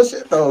 because real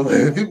shit though,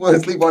 people want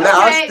to sleep on that.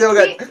 I still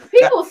got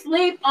people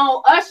sleep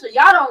on Usher.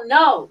 Y'all don't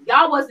know.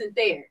 Y'all wasn't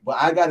there. But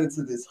I got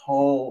into this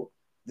whole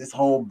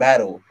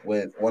battle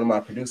with one of my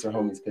producer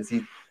homies because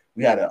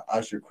we had a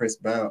Usher Chris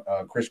Brown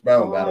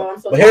battle.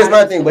 So but here's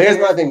my thing.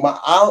 The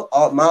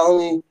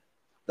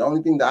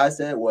only thing that I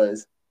said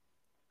was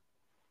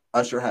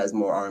Usher has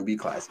more R&B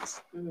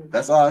classes. Mm-hmm.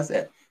 That's all I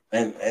said.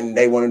 And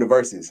they wanted the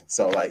verses.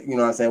 So like, you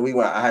know what I'm saying?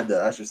 I had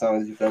the Usher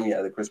songs, you feel me? I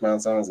had the Chris Brown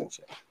songs and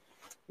shit.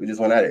 We just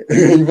went at it.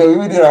 You feel me?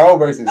 We did our own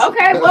verses.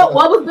 Okay, well,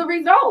 what was the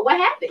result? What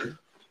happened?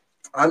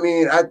 I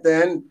mean, at the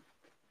end,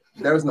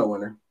 there was no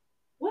winner.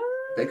 What?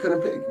 They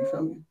couldn't pick, you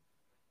feel me?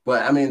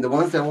 But I mean, the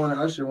ones that wanted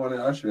Usher,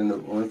 and the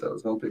ones that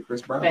was gonna pick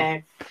Chris Brown.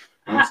 Fact.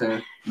 You know what I'm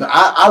saying? But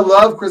I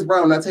love Chris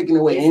Brown, not taking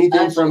away anything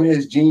Usher. From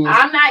his genius.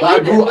 I'm not I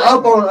grew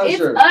up on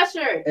Usher. It's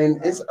Usher.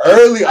 And it's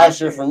early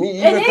Usher for me.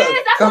 It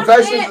is.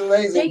 Confessions is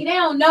amazing. They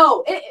don't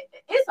know.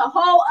 It's a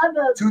whole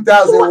other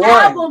 2001 2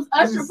 albums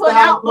Usher put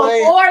out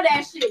before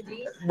that shit,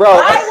 G. Bro.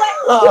 My Way.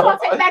 You gonna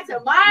take back to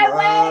My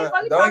Way?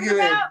 What you talking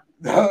about?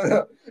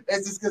 No.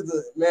 It's just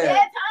because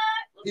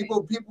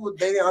people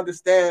they didn't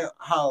understand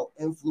how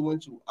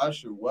influential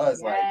Usher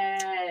was.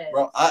 Yes. Like,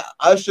 bro,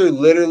 Usher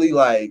literally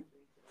like.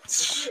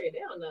 They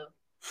don't know.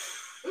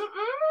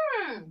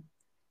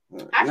 You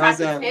know what I'm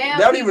saying? They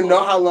don't even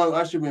know how long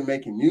Usher been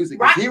making music.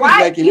 Right, he was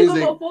making even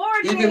music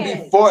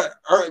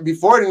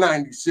before the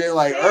 90s shit,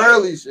 like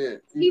early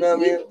shit. You feel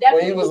me?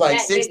 When he was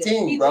like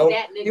 16, bro.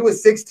 He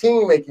was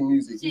 16 making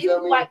music. He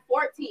was like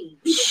 14.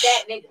 He was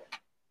that nigga.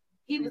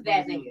 He was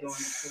that nigga.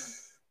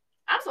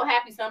 I'm so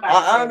happy somebody.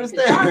 I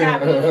understand.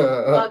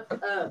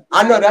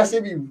 I know that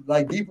should be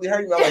like deeply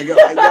hurting me. I'm like, yo,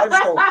 y'all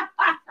just don't.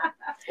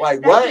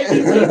 Like what?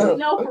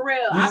 No, for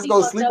real. You just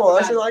go sleep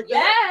on Usher like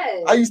that?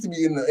 Yes. I used to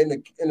be in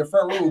the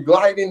front room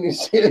gliding and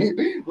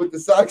shit with the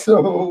socks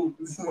on.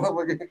 I used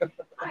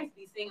to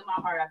be singing my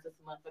heart out to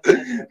some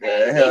motherfuckers.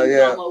 Okay? Hell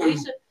yeah.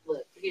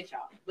 Look, forget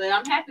y'all. But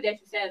I'm happy that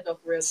you said it though,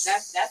 for real.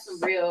 That's some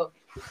real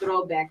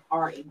throwback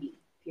R&B.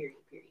 Period.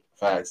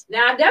 Facts.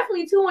 Now I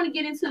definitely too want to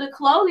get into the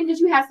clothing because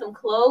you have some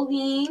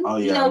clothing. Oh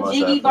yeah.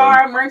 Jiggy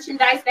Bar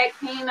merchandise that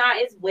came out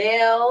as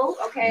well.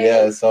 Okay.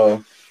 Yeah.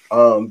 So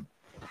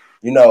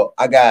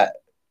I got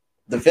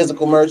the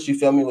physical merch, you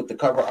feel me, with the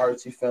cover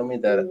arts, you feel me,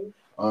 that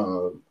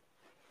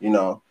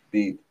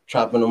be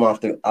chopping them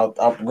off the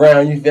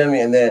ground, you feel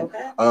me, and then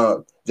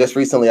just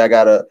recently I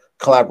got a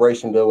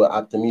collaboration deal with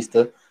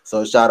Optimista,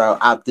 so shout out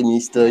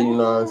Optimista, you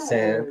know what I'm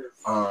saying.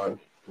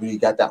 We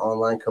got that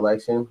online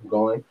collection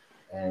going,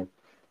 and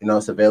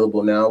it's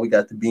available now. We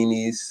got the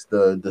beanies,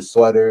 the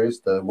sweaters,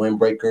 the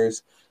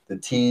windbreakers, the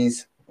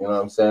tees, you know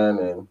what I'm saying,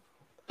 and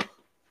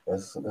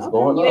it's going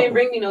on. You didn't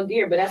bring me no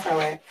gear, but that's all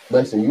right.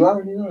 Listen, you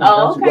already know.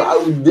 Oh,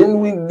 okay. Didn't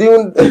we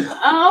do?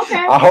 Oh, okay.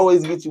 I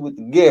always get you with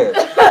the gear.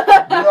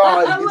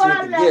 Always get you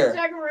with the gear.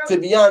 To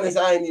be honest,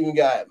 I ain't even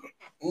got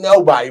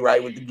nobody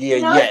right with the gear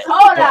yet. It's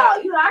cold out.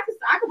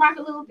 I can rock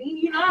a little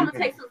beanie. I'm gonna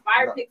take some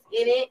fire picks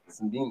in it.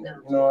 Some beanie.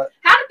 You know what?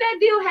 How did that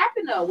deal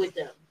happen though with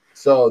them?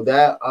 So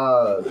that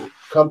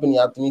company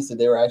Optimista,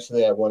 they were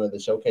actually at one of the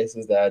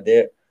showcases that I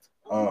did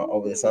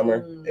over the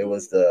summer. It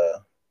was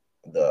the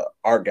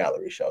art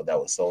gallery show that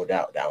was sold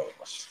out.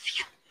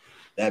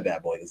 That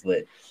bad boy is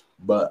lit.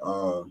 But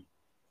I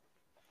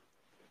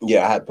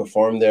had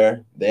performed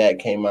there. They had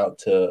came out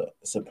to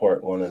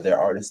support one of their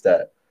artists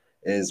that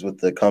is with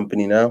the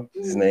company now.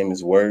 His name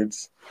is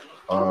Words.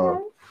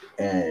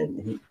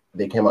 And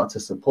they came out to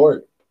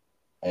support.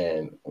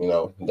 And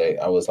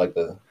I was like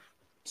the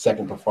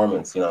second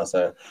performance, you know what I'm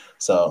saying?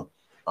 So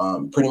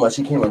pretty much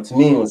he came up to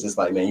me and was just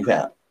like, man, you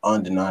have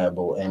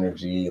undeniable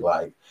energy,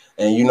 like,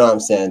 and you know what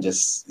I'm saying,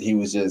 just he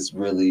was just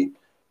really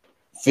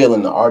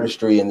feeling the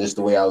artistry and just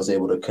the way I was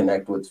able to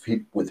connect with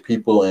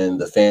people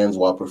and the fans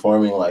while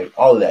performing, like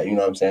all of that, you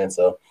know what I'm saying?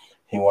 So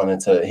he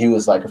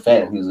was like a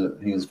fan.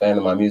 He was a fan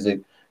of my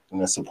music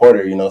and a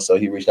supporter, so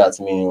he reached out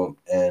to me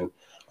and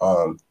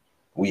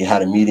we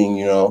had a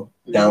meeting,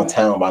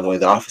 downtown. By the way,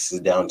 the office is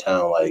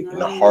downtown, like in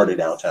the heart of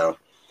downtown.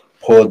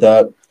 Pulled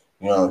up,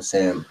 you know what I'm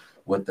saying,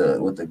 with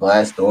the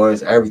glass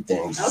doors,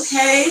 everything.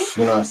 Okay.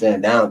 You know what I'm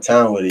saying,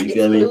 downtown with it. You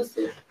feel me?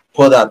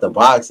 Pulled out the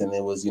box and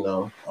it was,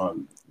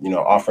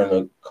 offering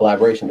a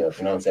collaboration deal.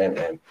 You know what I'm saying,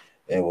 and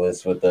it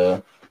was with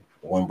the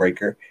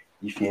Windbreaker.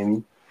 You feel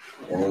me?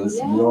 And it was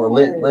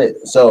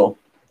lit. So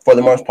for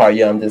the most part,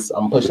 yeah,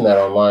 I'm pushing that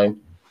online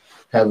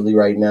heavily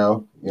right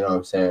now. You know what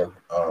I'm saying?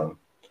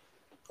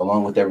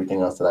 Along with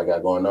everything else that I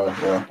got going on.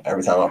 You know,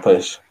 every time I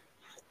push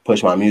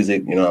my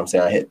music, you know what I'm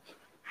saying? I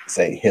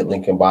hit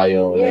link in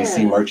bio and they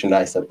see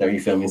merchandise up there, you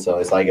feel me? So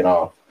it's like it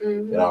all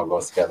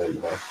goes together,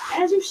 you know.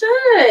 As you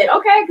should.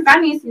 Okay, because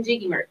I need some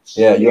Jiggy merch.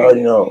 Yeah, you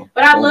already know.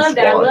 But I love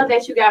that. I love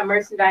that you got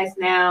merchandise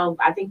now.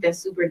 I think that's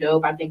super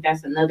dope. I think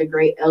that's another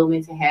great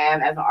element to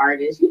have as an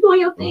artist. You doing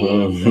your thing.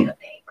 Mm-hmm. You doing your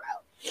thing, bro.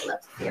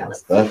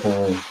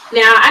 Definitely.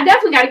 Now, I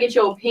definitely got to get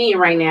your opinion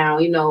right now,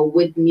 you know,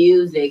 with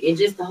music and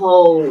just the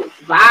whole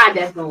vibe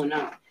that's going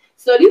on.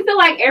 So do you feel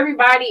like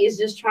everybody is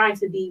just trying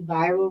to be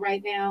viral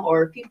right now,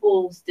 or are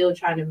people still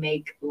trying to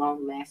make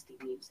long-lasting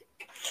music?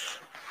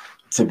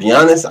 To be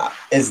honest,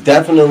 it's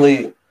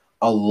definitely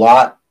a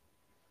lot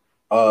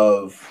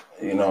of,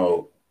 you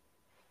know,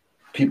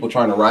 people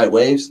trying to ride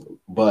waves,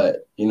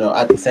 but, you know,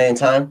 at the same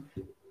time,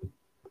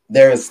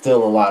 there is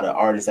still a lot of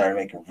artists that are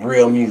making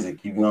real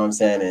music, you know what I'm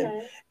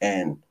saying?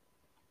 And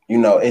you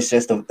know, it's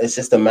just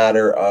a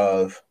matter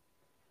of,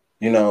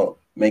 you know,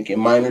 making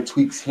minor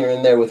tweaks here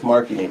and there with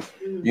marketing.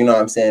 You know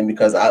what I'm saying?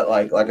 Because I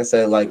like I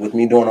said, like with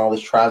me doing all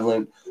this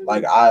traveling,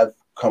 like I've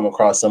come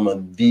across some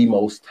of the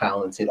most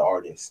talented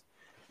artists.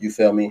 You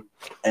feel me?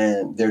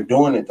 And they're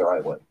doing it the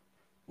right way.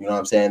 You know what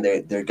I'm saying?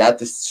 They got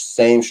the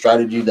same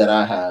strategy that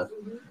I have.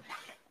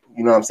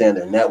 You know what I'm saying?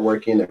 They're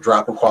networking, they're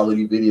dropping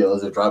quality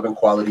videos, they're dropping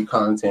quality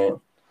content.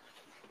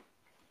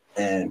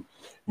 And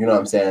you know what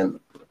I'm saying?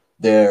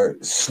 They're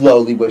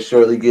slowly but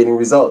surely getting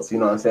results. You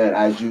know what I'm saying?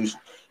 As you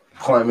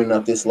climbing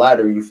up this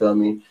ladder, you feel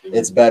me?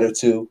 It's better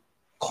to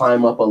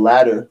climb up a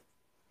ladder.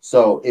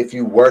 So if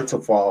you were to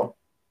fall,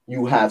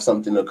 you have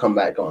something to come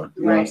back on.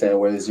 You know what I'm saying?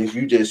 Whereas if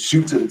you just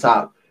shoot to the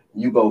top,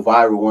 you go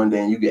viral one day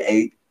and you get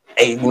eight,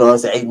 you know what I'm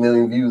saying, 8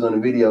 million views on the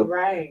video.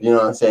 Right. You know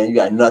what I'm saying? You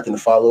got nothing to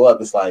follow up.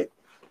 It's like,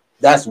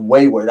 that's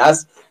way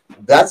worse.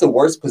 That's a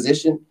worse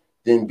position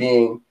than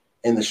being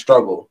in the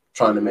struggle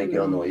trying to make it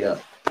on the way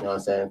up. You know what I'm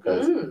saying?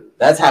 Because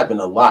that's happened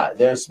a lot.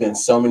 There's been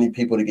so many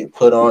people to get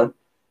put on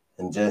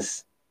and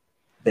just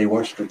they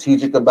weren't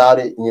strategic about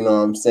it. You know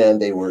what I'm saying?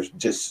 They were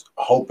just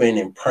hoping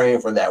and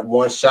praying for that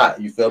one shot.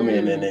 You feel me?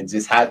 And then it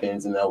just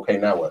happens. And then, okay,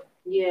 now what?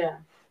 Yeah.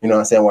 You know what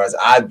I'm saying? Whereas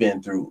I've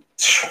been through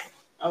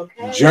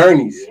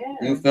journeys. Yeah.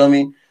 You feel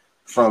me?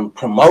 From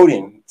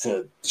promoting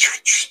to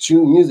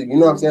shooting music. You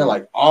know what I'm saying?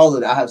 Like all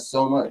of that. I have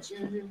so much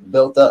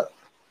built up.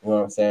 You know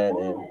what I'm saying?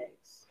 And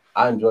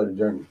I enjoy the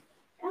journey.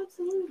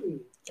 Absolutely.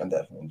 I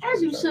definitely enjoy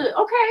As you should.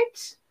 Okay.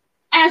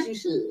 As you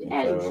should.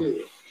 As you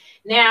should.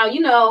 Now, you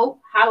know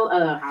how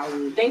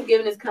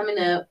Thanksgiving is coming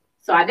up.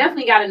 So I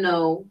definitely got to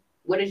know,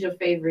 what is your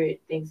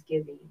favorite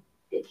Thanksgiving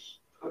dish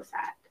or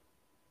side?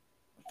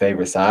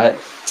 Favorite side?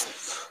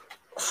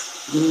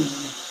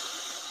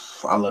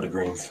 I love the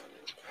greens.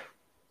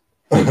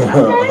 Okay,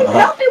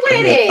 help me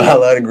with it. I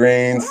love the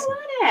greens. I love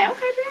that.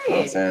 Okay,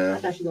 great. You know I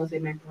thought you were going to say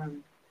macaroni.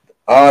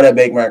 Oh, that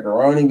baked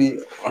macaroni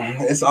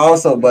it's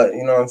also, but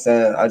you know what I'm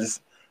saying?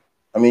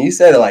 I mean, you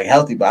said it like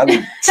healthy, but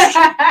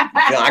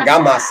I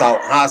got my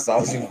hot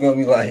sauce, you feel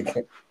me? Like,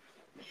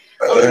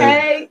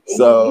 okay.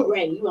 So, you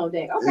ready. You on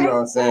that. Okay. You know what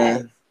I'm saying?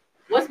 Right.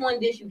 What's one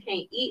dish you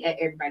can't eat at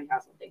everybody's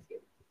house on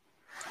Thanksgiving?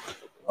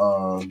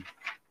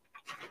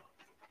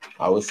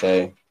 I would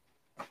say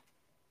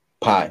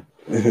pie.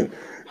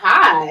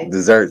 Pie?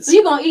 Desserts. So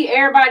you going to eat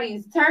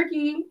everybody's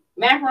turkey,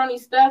 macaroni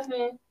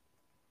stuffing,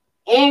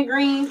 and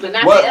greens, but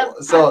not the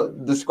other. So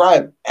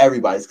describe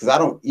everybody's, because I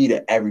don't eat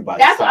at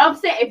everybody's. That's what I'm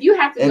saying. If you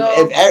have to go,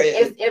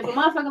 if a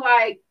motherfucker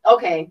like,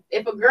 okay,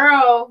 if a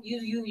girl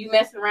you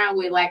messing around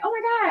with, like, oh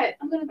my God,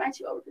 I'm gonna invite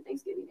you over for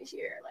Thanksgiving this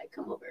year, like,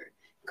 come over,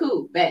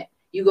 cool, bet.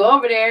 You go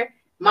over there,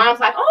 mom's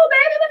like, oh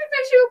baby, let me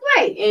fix you a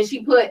plate, and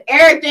she put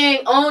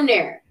everything on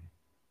there.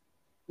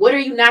 What are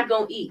you not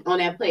gonna eat on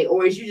that plate,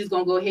 or is you just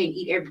gonna go ahead and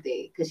eat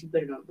everything because she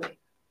put it on the plate?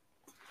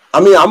 I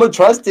mean, I'm gonna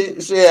trust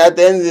it. Shit, at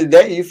the end of the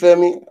day, you feel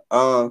me?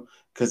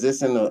 Because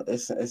it's in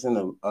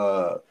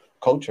the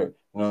culture.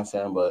 You know what I'm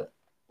saying? But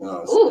you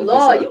know, ooh,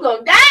 Lord, you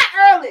gonna die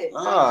early.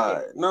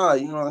 Nah,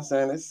 you know what I'm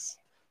saying? This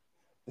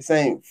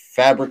ain't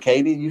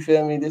fabricated. You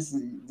feel me? This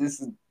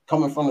is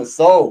coming from the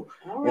soul.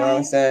 All you know what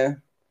I'm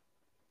saying?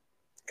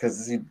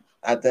 Because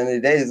at the end of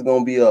the day, it's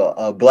gonna be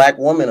a black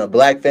woman, a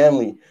black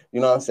family.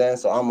 You know what I'm saying?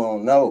 So I'm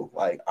gonna know,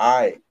 like, all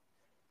right.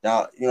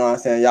 Y'all, you know what I'm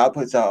saying? Y'all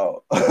put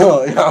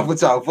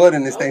y'all foot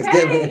in this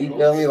Thanksgiving. You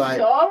feel me?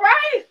 Like, all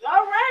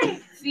right.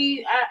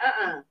 See,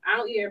 I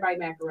don't eat everybody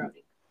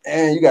macaroni.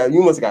 And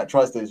you must have got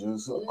trust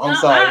issues. I'm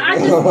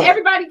sorry.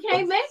 Everybody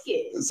can't make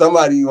it.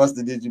 Somebody must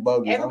have did you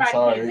bogus. Everybody I'm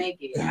sorry. Can't make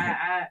it.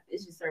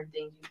 It's just certain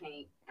things you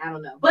can't. I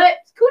don't know. But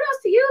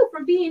kudos to you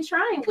for being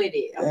trying with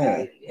it.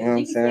 Okay. Yeah, you know what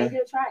I'm saying?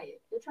 He'll try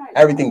it.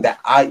 Everything that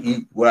I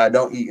eat, what I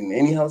don't eat in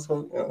any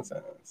household, you know what I'm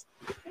saying? It's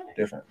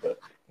different, but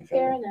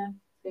fair enough.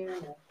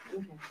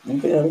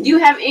 Okay. Do you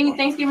have any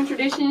Thanksgiving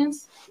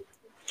traditions?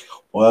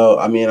 Well,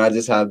 I mean, I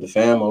just have the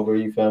fam over,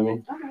 you feel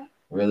me? Okay.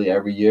 Really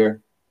every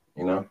year,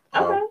 you know.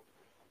 Okay.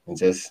 And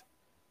just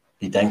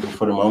be thankful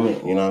for the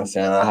moment. You know what I'm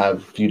saying? I have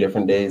a few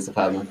different days of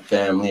having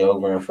family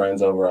over and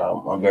friends over.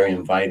 I'm very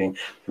inviting.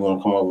 If you want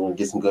to come over and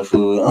get some good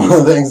food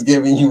on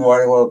Thanksgiving, you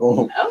are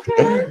welcome.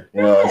 Okay.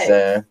 You know what I'm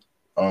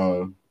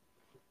saying?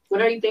 What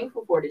are you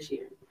thankful for this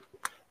year?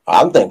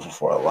 I'm thankful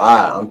for a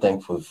lot. I'm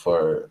thankful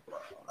for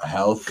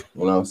health.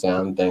 You know what I'm saying?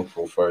 I'm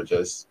thankful for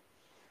just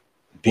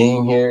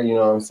being here. You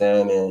know what I'm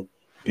saying? And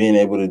being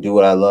able to do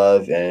what I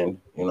love. And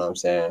you know what I'm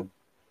saying?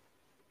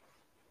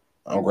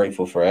 I'm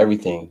grateful for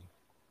everything.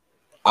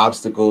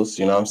 Obstacles,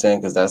 you know what I'm saying?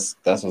 Because that's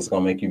what's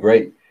gonna make you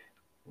great.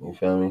 You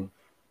feel me?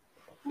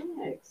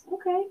 Thanks.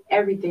 Okay.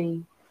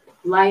 Everything.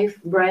 Life,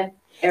 breath,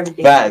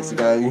 everything. Facts,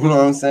 guys. You know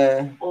what I'm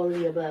saying? All of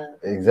the above.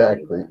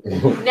 Exactly.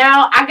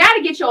 Now, I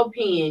gotta get your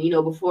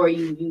opinion, before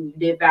you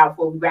dip out,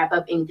 before we wrap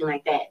up anything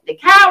like that. The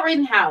Kyle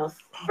Rittenhouse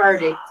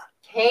verdict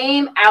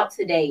came out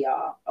today,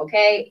 y'all.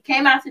 Okay? It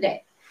came out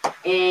today.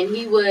 And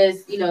he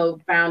was,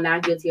 found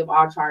not guilty of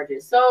all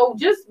charges. So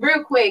just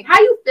real quick, how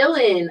you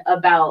feeling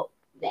about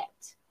that?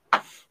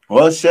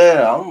 Well, shit,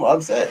 I'm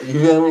upset. You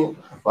feel me?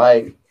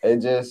 Like,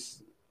 it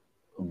just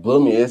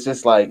blew me. It's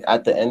just like,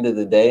 at the end of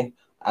the day,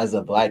 as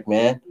a black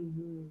man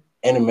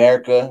in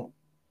America,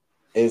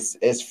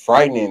 it's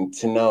frightening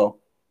to know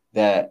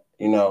that,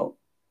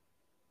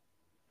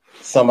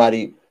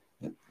 somebody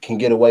can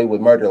get away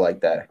with murder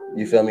like that.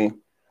 You feel me?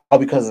 All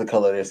because of the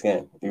color of their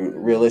skin.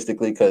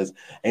 Realistically, because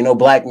ain't no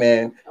black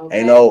man,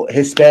 ain't no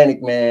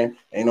Hispanic man,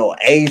 ain't no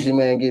Asian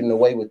man getting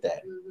away with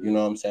that. You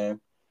know what I'm saying?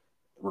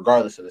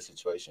 Regardless of the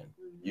situation.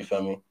 You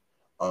feel me?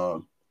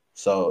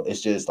 So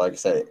it's just, like I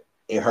said,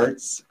 it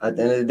hurts at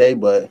the end of the day,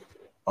 but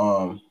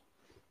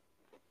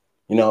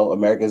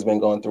America's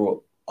been going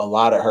through a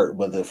lot of hurt,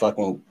 but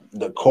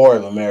the core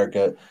of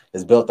America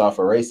is built off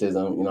of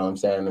racism, you know what I'm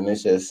saying? And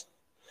it's just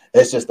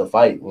a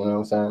fight, you know what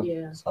I'm saying?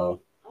 Yeah. So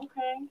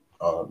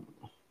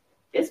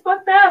it's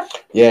fucked up.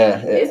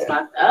 Yeah. It's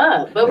fucked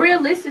up. But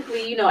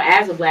realistically,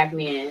 as a black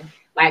man,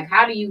 like,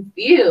 how do you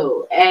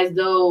feel as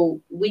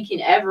though we can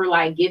ever,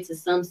 like, get to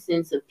some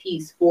sense of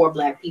peace for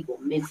black people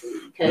mentally?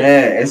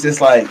 Man, it's just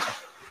like,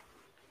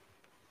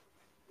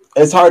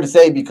 it's hard to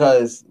say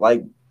because,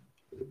 like,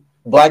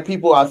 black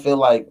people, I feel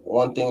like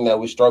one thing that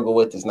we struggle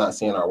with is not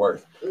seeing our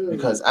worth.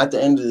 Because at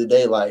the end of the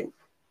day, like,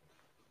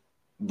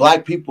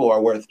 black people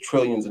are worth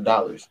trillions of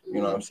dollars.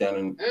 You know what I'm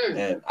saying?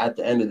 And at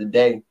the end of the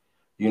day,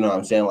 you know what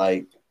I'm saying?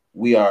 Like,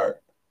 we are,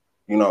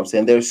 you know what I'm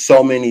saying? There's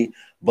so many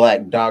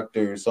black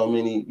doctors, so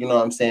many, you know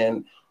what I'm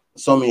saying?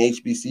 So many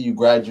HBCU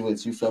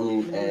graduates, you feel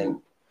me? And,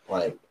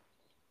 like,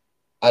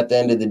 at the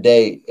end of the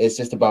day, it's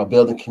just about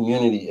building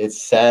community. It's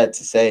sad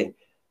to say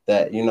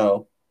that,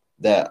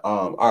 that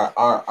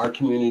our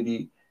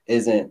community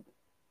isn't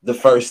the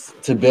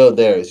first to build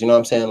theirs. You know what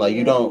I'm saying? Like,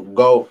 you don't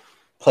go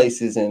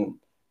places and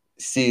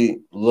see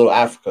little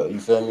Africa, you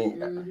feel me?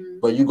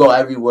 But you go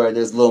everywhere,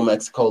 there's little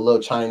Mexico,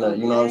 little China,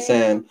 you know what I'm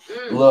saying?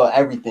 Little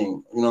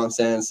everything, you know what I'm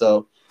saying?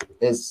 So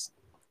it's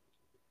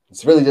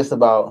really just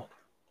about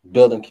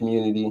building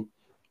community,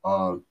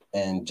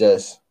 and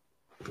just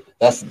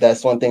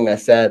that's one thing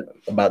that's sad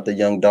about the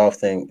Young Dolph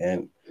thing.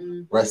 And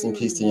rest in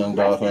peace to Young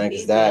Dolph, man,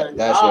 because that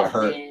shit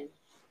hurt. You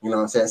know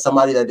what I'm saying?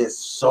 Somebody that did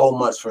so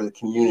much for the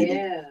community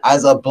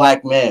as a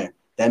black man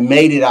that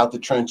made it out the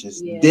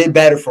trenches, did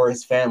better for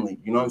his family.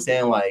 You know what I'm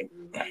saying? Like,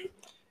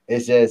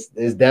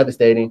 it's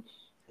devastating,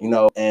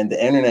 and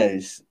the internet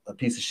is a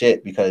piece of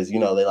shit because, they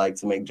like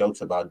to make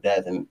jokes about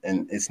death and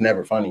it's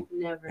never funny.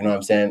 Never. You know what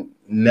I'm saying?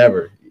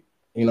 Never.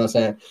 You know what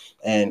I'm saying?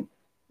 And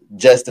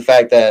just the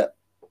fact that,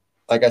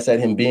 like I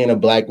said, him being a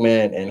black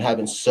man and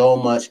having so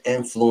much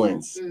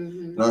influence, you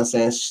know what I'm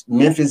saying?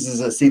 Memphis is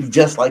a city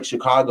just like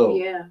Chicago.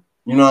 Yeah.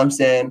 You know what I'm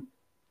saying?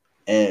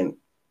 And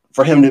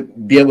for him to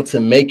be able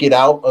to make it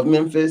out of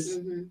Memphis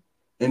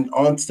and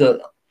onto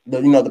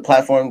the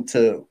platform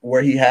to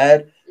where he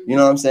had, you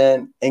know what I'm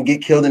saying, and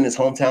get killed in his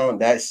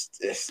hometown,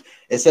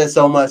 it says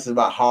so much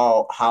about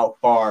how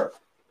far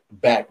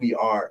back we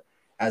are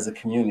as a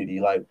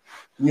community. Like,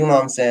 you know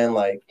what I'm saying?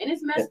 Like, and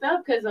it's messed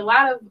up because a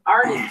lot of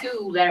artists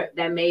too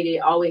that made it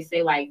always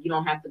say, like, you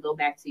don't have to go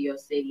back to your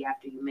city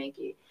after you make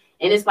it.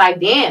 And it's like,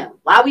 damn,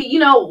 why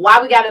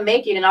we got to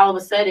make it, and all of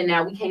a sudden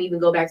now we can't even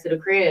go back to the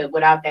crib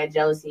without that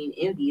jealousy and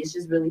envy. It's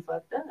just really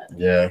fucked up.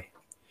 Yeah.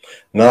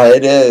 No,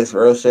 it is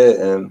real shit.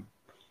 And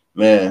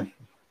man,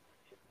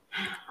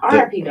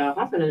 R.I.P.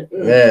 dog. Man,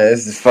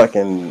 this is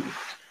fucking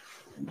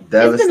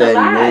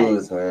devastating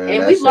news, man.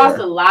 And we've lost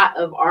a lot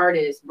of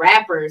artists,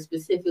 rappers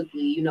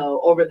specifically,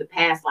 over the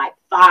past like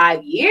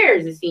 5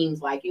 years, it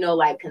seems like,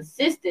 like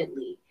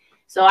consistently.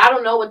 So I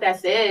don't know what that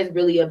says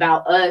really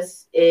about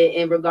us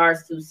in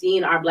regards to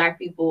seeing our black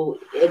people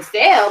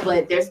excel,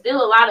 but there's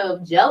still a lot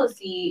of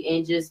jealousy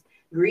and just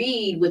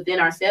greed within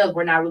ourselves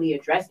we're not really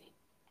addressing.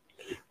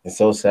 It's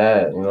so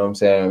sad, you know what I'm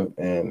saying?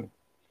 And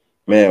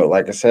man,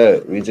 like I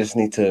said, we just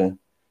need to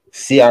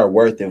see our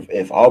worth.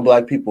 If all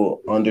black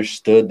people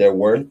understood their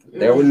worth,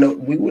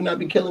 we would not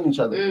be killing each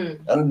other.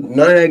 None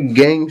of that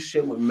gang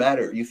shit would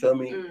matter. You feel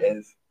me?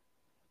 If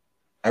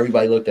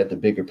everybody looked at the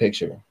bigger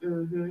picture.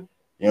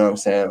 You know what I'm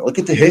saying? Look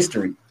at the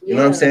history. You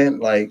know what I'm saying?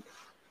 Like,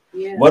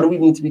 Yeah. What do we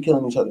need to be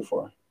killing each other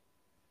for?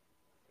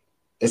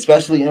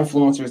 Especially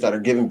influencers that are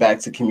giving back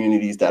to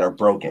communities that are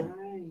broken.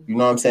 Right. You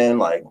know what I'm saying?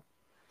 Like,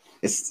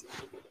 it's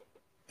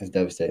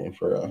devastating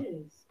for real.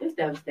 It's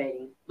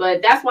devastating.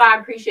 But that's why I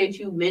appreciate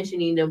you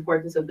mentioning the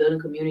importance of building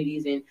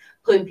communities and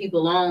putting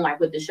people on, like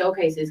with the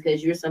showcases,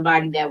 because you're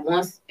somebody that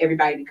wants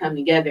everybody to come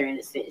together in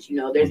a sense. You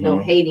know, there's no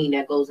hating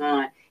that goes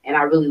on. And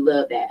I really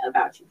love that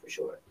about you for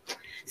sure.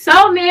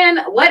 So, man,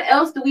 what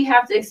else do we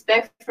have to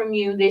expect from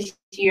you this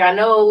year? I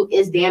know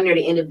it's damn near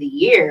the end of the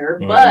year,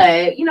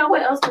 but, you know,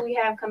 what else do we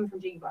have coming from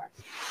Jiggy Bars?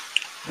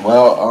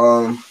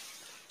 Well,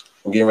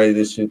 I'm getting ready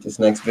to shoot this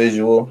next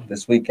visual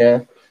this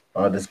weekend.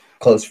 This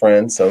close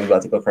friends, so we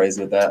about to go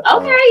crazy with that.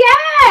 Okay,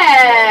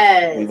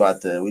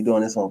 yes. We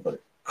doing this one for the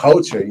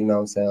culture, you know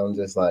what I'm saying? I'm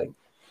just like,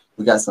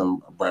 we got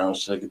some brown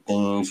sugar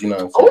things, you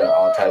know what I'm saying? Ooh,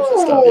 all types of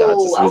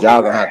stuff.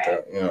 Y'all gonna have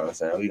to, you know what I'm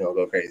saying? We gonna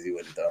go crazy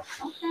with it though.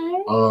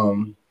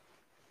 Okay.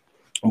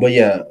 But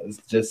yeah, it's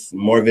just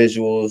more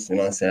visuals, you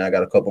know what I'm saying? I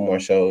got a couple more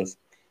shows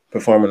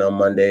performing on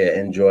Monday at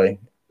Enjoy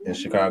in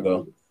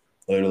Chicago.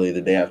 Literally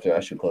the day after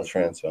I shoot Close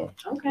Friends, so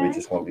we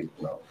just gonna be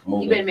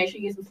moving. You better make sure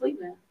you get some sleep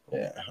now.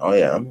 Yeah. Oh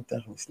yeah, I'm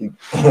definitely sleep.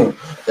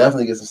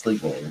 Definitely get some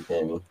sleep, man. You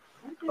feel me?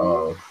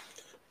 Okay.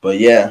 But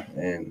yeah,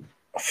 and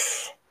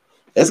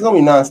it's gonna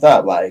be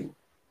nonstop. Like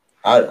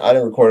I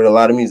done recorded a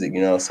lot of music,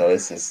 you know, so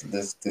it's just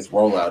this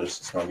rollout is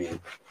just gonna be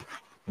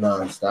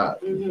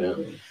nonstop. You feel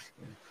me?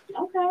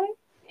 Okay.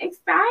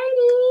 Exciting.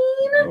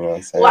 You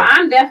know well,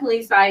 I'm definitely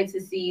excited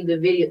to see the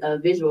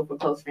visual for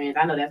Close Friends.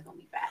 I know that's gonna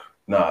be fast.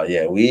 No,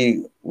 yeah,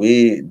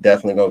 we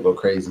definitely gonna go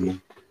crazy.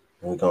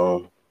 We're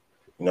gonna,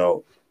 you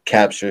know,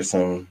 capture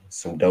some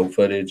dope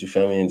footage. You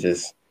feel me? And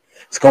just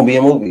it's gonna be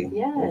a movie.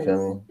 Yes, you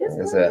feel me?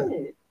 Like I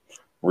said,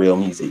 real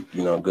music.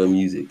 You know, good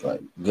music,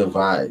 like good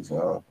vibes. You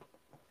know.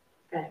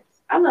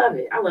 Thanks. I love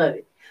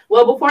it.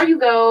 Well, before you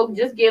go,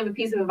 just give a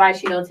piece of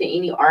advice, you know, to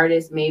any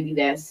artist maybe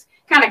that's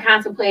kind of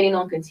contemplating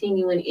on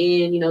continuing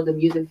in, you know, the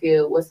music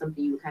field. What's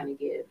something you would kind of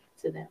give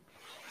to them?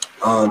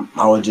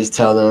 I would just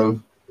tell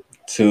them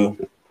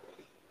to,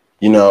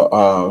 you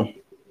know,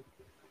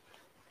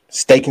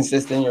 stay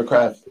consistent in your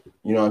craft.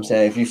 You know what I'm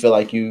saying? If you feel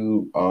like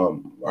you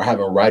are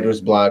having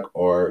writer's block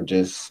or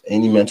just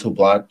any mental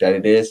block that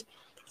it is,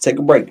 take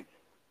a break.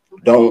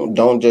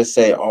 Don't just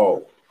say,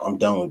 oh, I'm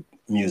done with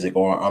music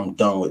or I'm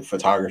done with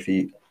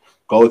photography.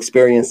 Go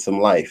experience some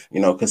life, you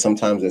know, because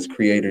sometimes as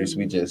creators,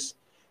 we just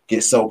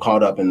get so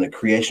caught up in the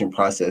creation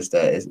process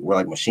that we're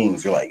like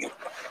machines. You're like,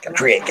 gotta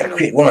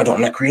create. What am I doing?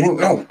 I'm not creating?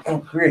 No, I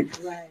don't create.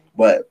 Right.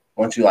 But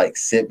once you like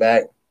sit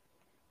back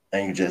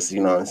and you just,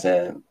 you know what I'm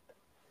saying,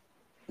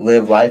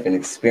 live life and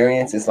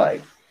experience, it's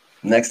like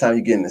next time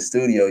you get in the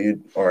studio,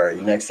 or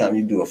next time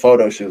you do a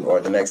photo shoot, or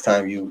the next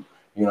time you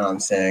know what I'm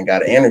saying,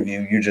 got an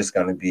interview, you're just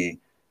gonna be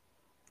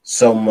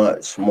so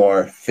much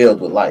more filled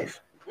with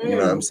life. You know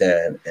what I'm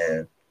saying?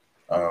 And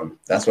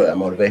that's where that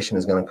motivation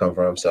is gonna come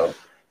from. So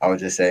I would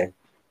just say,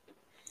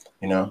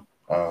 you know,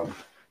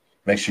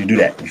 make sure you do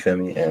that. You feel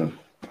me? And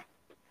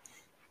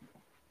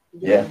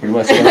yeah, pretty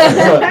much. You know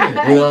what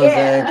I'm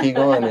saying? Keep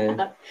going,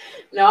 man.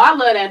 No, I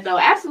love that though.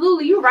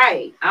 Absolutely, you're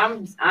right.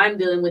 I'm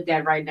dealing with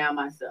that right now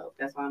myself.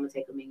 That's why I'm gonna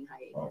take a mini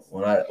hiatus.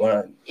 When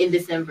I in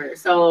December.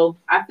 So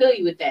I feel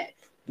you with that.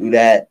 Do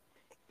that.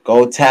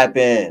 Go tap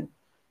in.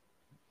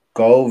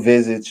 Go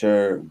visit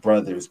your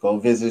brothers. Go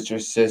visit your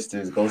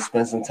sisters. Go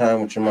spend some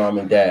time with your mom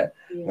and dad.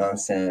 Yeah. You know what I'm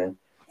saying?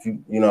 If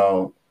you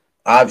know,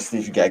 obviously,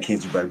 if you got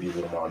kids, you better be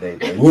with them all day.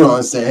 But you know what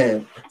I'm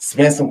saying?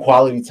 Spend some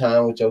quality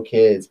time with your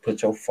kids.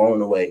 Put your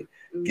phone away.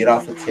 Get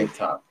off of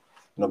TikTok.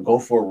 You know, go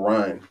for a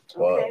run.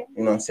 Okay.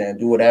 You know what I'm saying?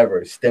 Do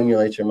whatever.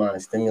 Stimulate your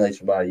mind. Stimulate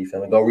your body. You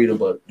feel me? Go read a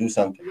book. Do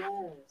something. Yes.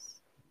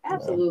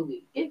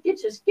 Absolutely.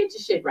 Get your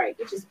shit right.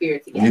 Get your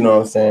spirit together. You know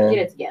what I'm saying?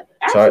 Get it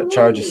together.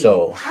 Charge your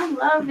soul. I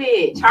love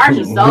it. Charge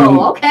your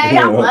soul. Okay,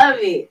 I love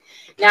it.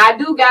 Now I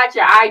do got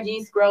your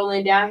IG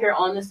scrolling down here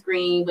on the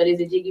screen, but is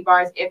it Jiggy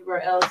Bars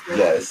everywhere else?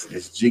 Yes,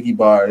 it's Jiggy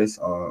Bars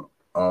on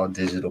all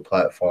digital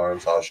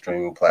platforms, all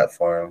streaming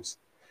platforms,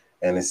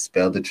 and it's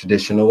spelled the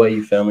traditional way.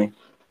 You feel me?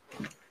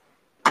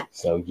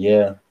 So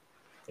yeah,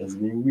 it's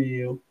been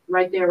real.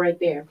 Right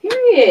there.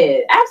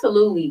 Period.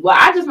 Absolutely. Well,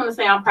 I just want to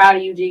say I'm proud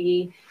of you,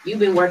 Jiggy. You've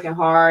been working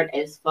hard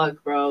as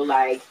fuck, bro.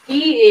 Like,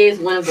 he is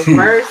one of the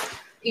first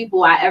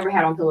people I ever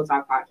had on Pillow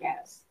Talk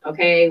podcast.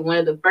 Okay? One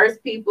of the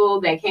first people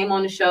that came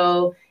on the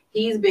show.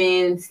 He's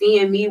been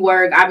seeing me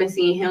work. I've been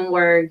seeing him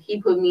work.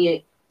 He put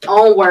me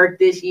on work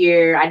this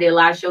year. I did a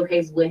lot of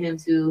showcases with him,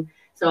 too.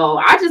 So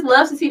I just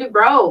love to see the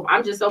growth.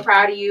 I'm just so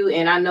proud of you.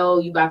 And I know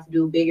you about to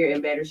do bigger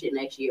and better shit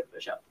next year for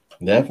sure.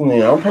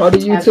 Definitely. I'm proud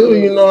of you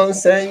Absolutely. Too. You know what I'm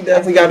saying? You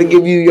definitely got to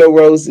give you your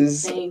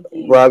roses. Thank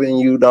you. Robin,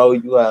 you know,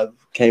 you have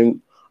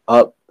came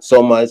up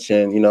so much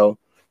and, you know,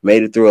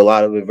 made it through a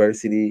lot of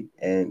adversity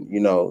and, you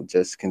know,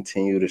 just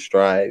continue to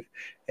strive.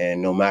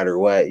 And no matter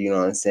what, you know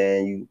what I'm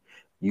saying?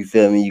 You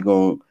feel me? You're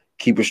going to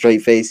keep a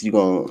straight face. You're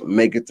going to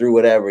make it through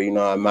whatever. You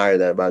know, I admire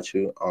that about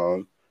you.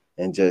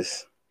 And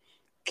just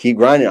keep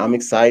grinding. I'm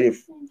excited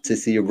to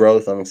see your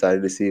growth. I'm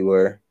excited to see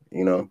where,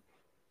 you know,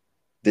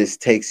 this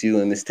takes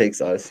you and this takes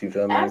us. You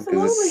feel me?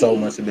 Because it's so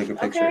much a bigger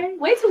picture. Okay.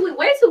 Wait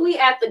till we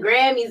at the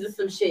Grammys or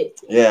some shit.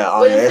 Yeah,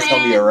 it's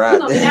gonna be a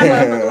wrap.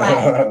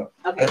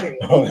 Okay, period.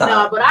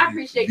 No, but I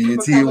appreciate you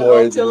for coming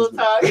on Pillow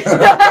Talk.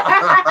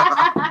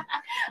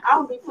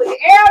 I'll be putting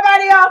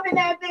everybody off in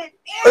that bitch.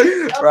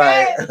 Okay?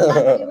 Right.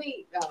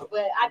 No,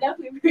 but I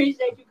definitely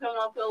appreciate you coming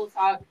on Pillow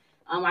Talk.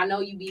 I know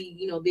you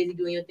be, busy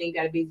doing your thing,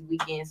 got a busy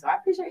weekend, so I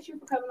appreciate you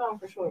for coming on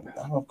for sure, bro.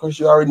 Of course,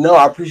 you already know.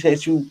 I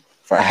appreciate you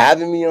for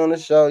having me on the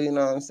show, you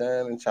know what I'm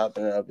saying, and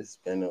chopping it up. It's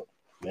been a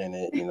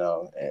minute,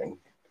 and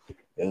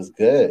it was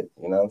good,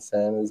 you know what I'm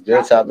saying? It was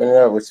good chopping it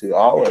up with you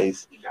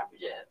always.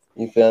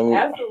 You feel me?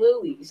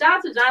 Absolutely. Shout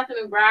out to Jonathan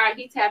McBride.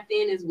 He tapped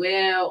in as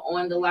well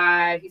on the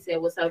live. He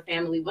said, "What's up,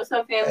 family? What's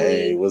up, family?"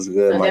 Hey, what's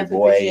good, so my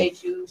boy?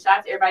 Appreciate you. Shout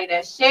out to everybody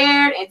that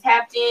shared and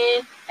tapped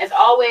in. As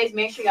always,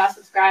 make sure y'all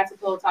subscribe to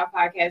Pillow Talk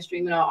Podcast,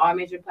 streaming on all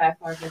major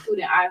platforms,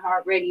 including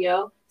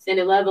iHeartRadio.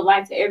 Sending love and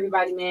light to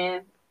everybody,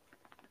 man.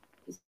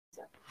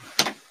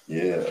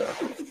 Yeah.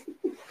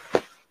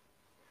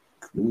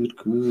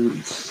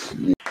 Good.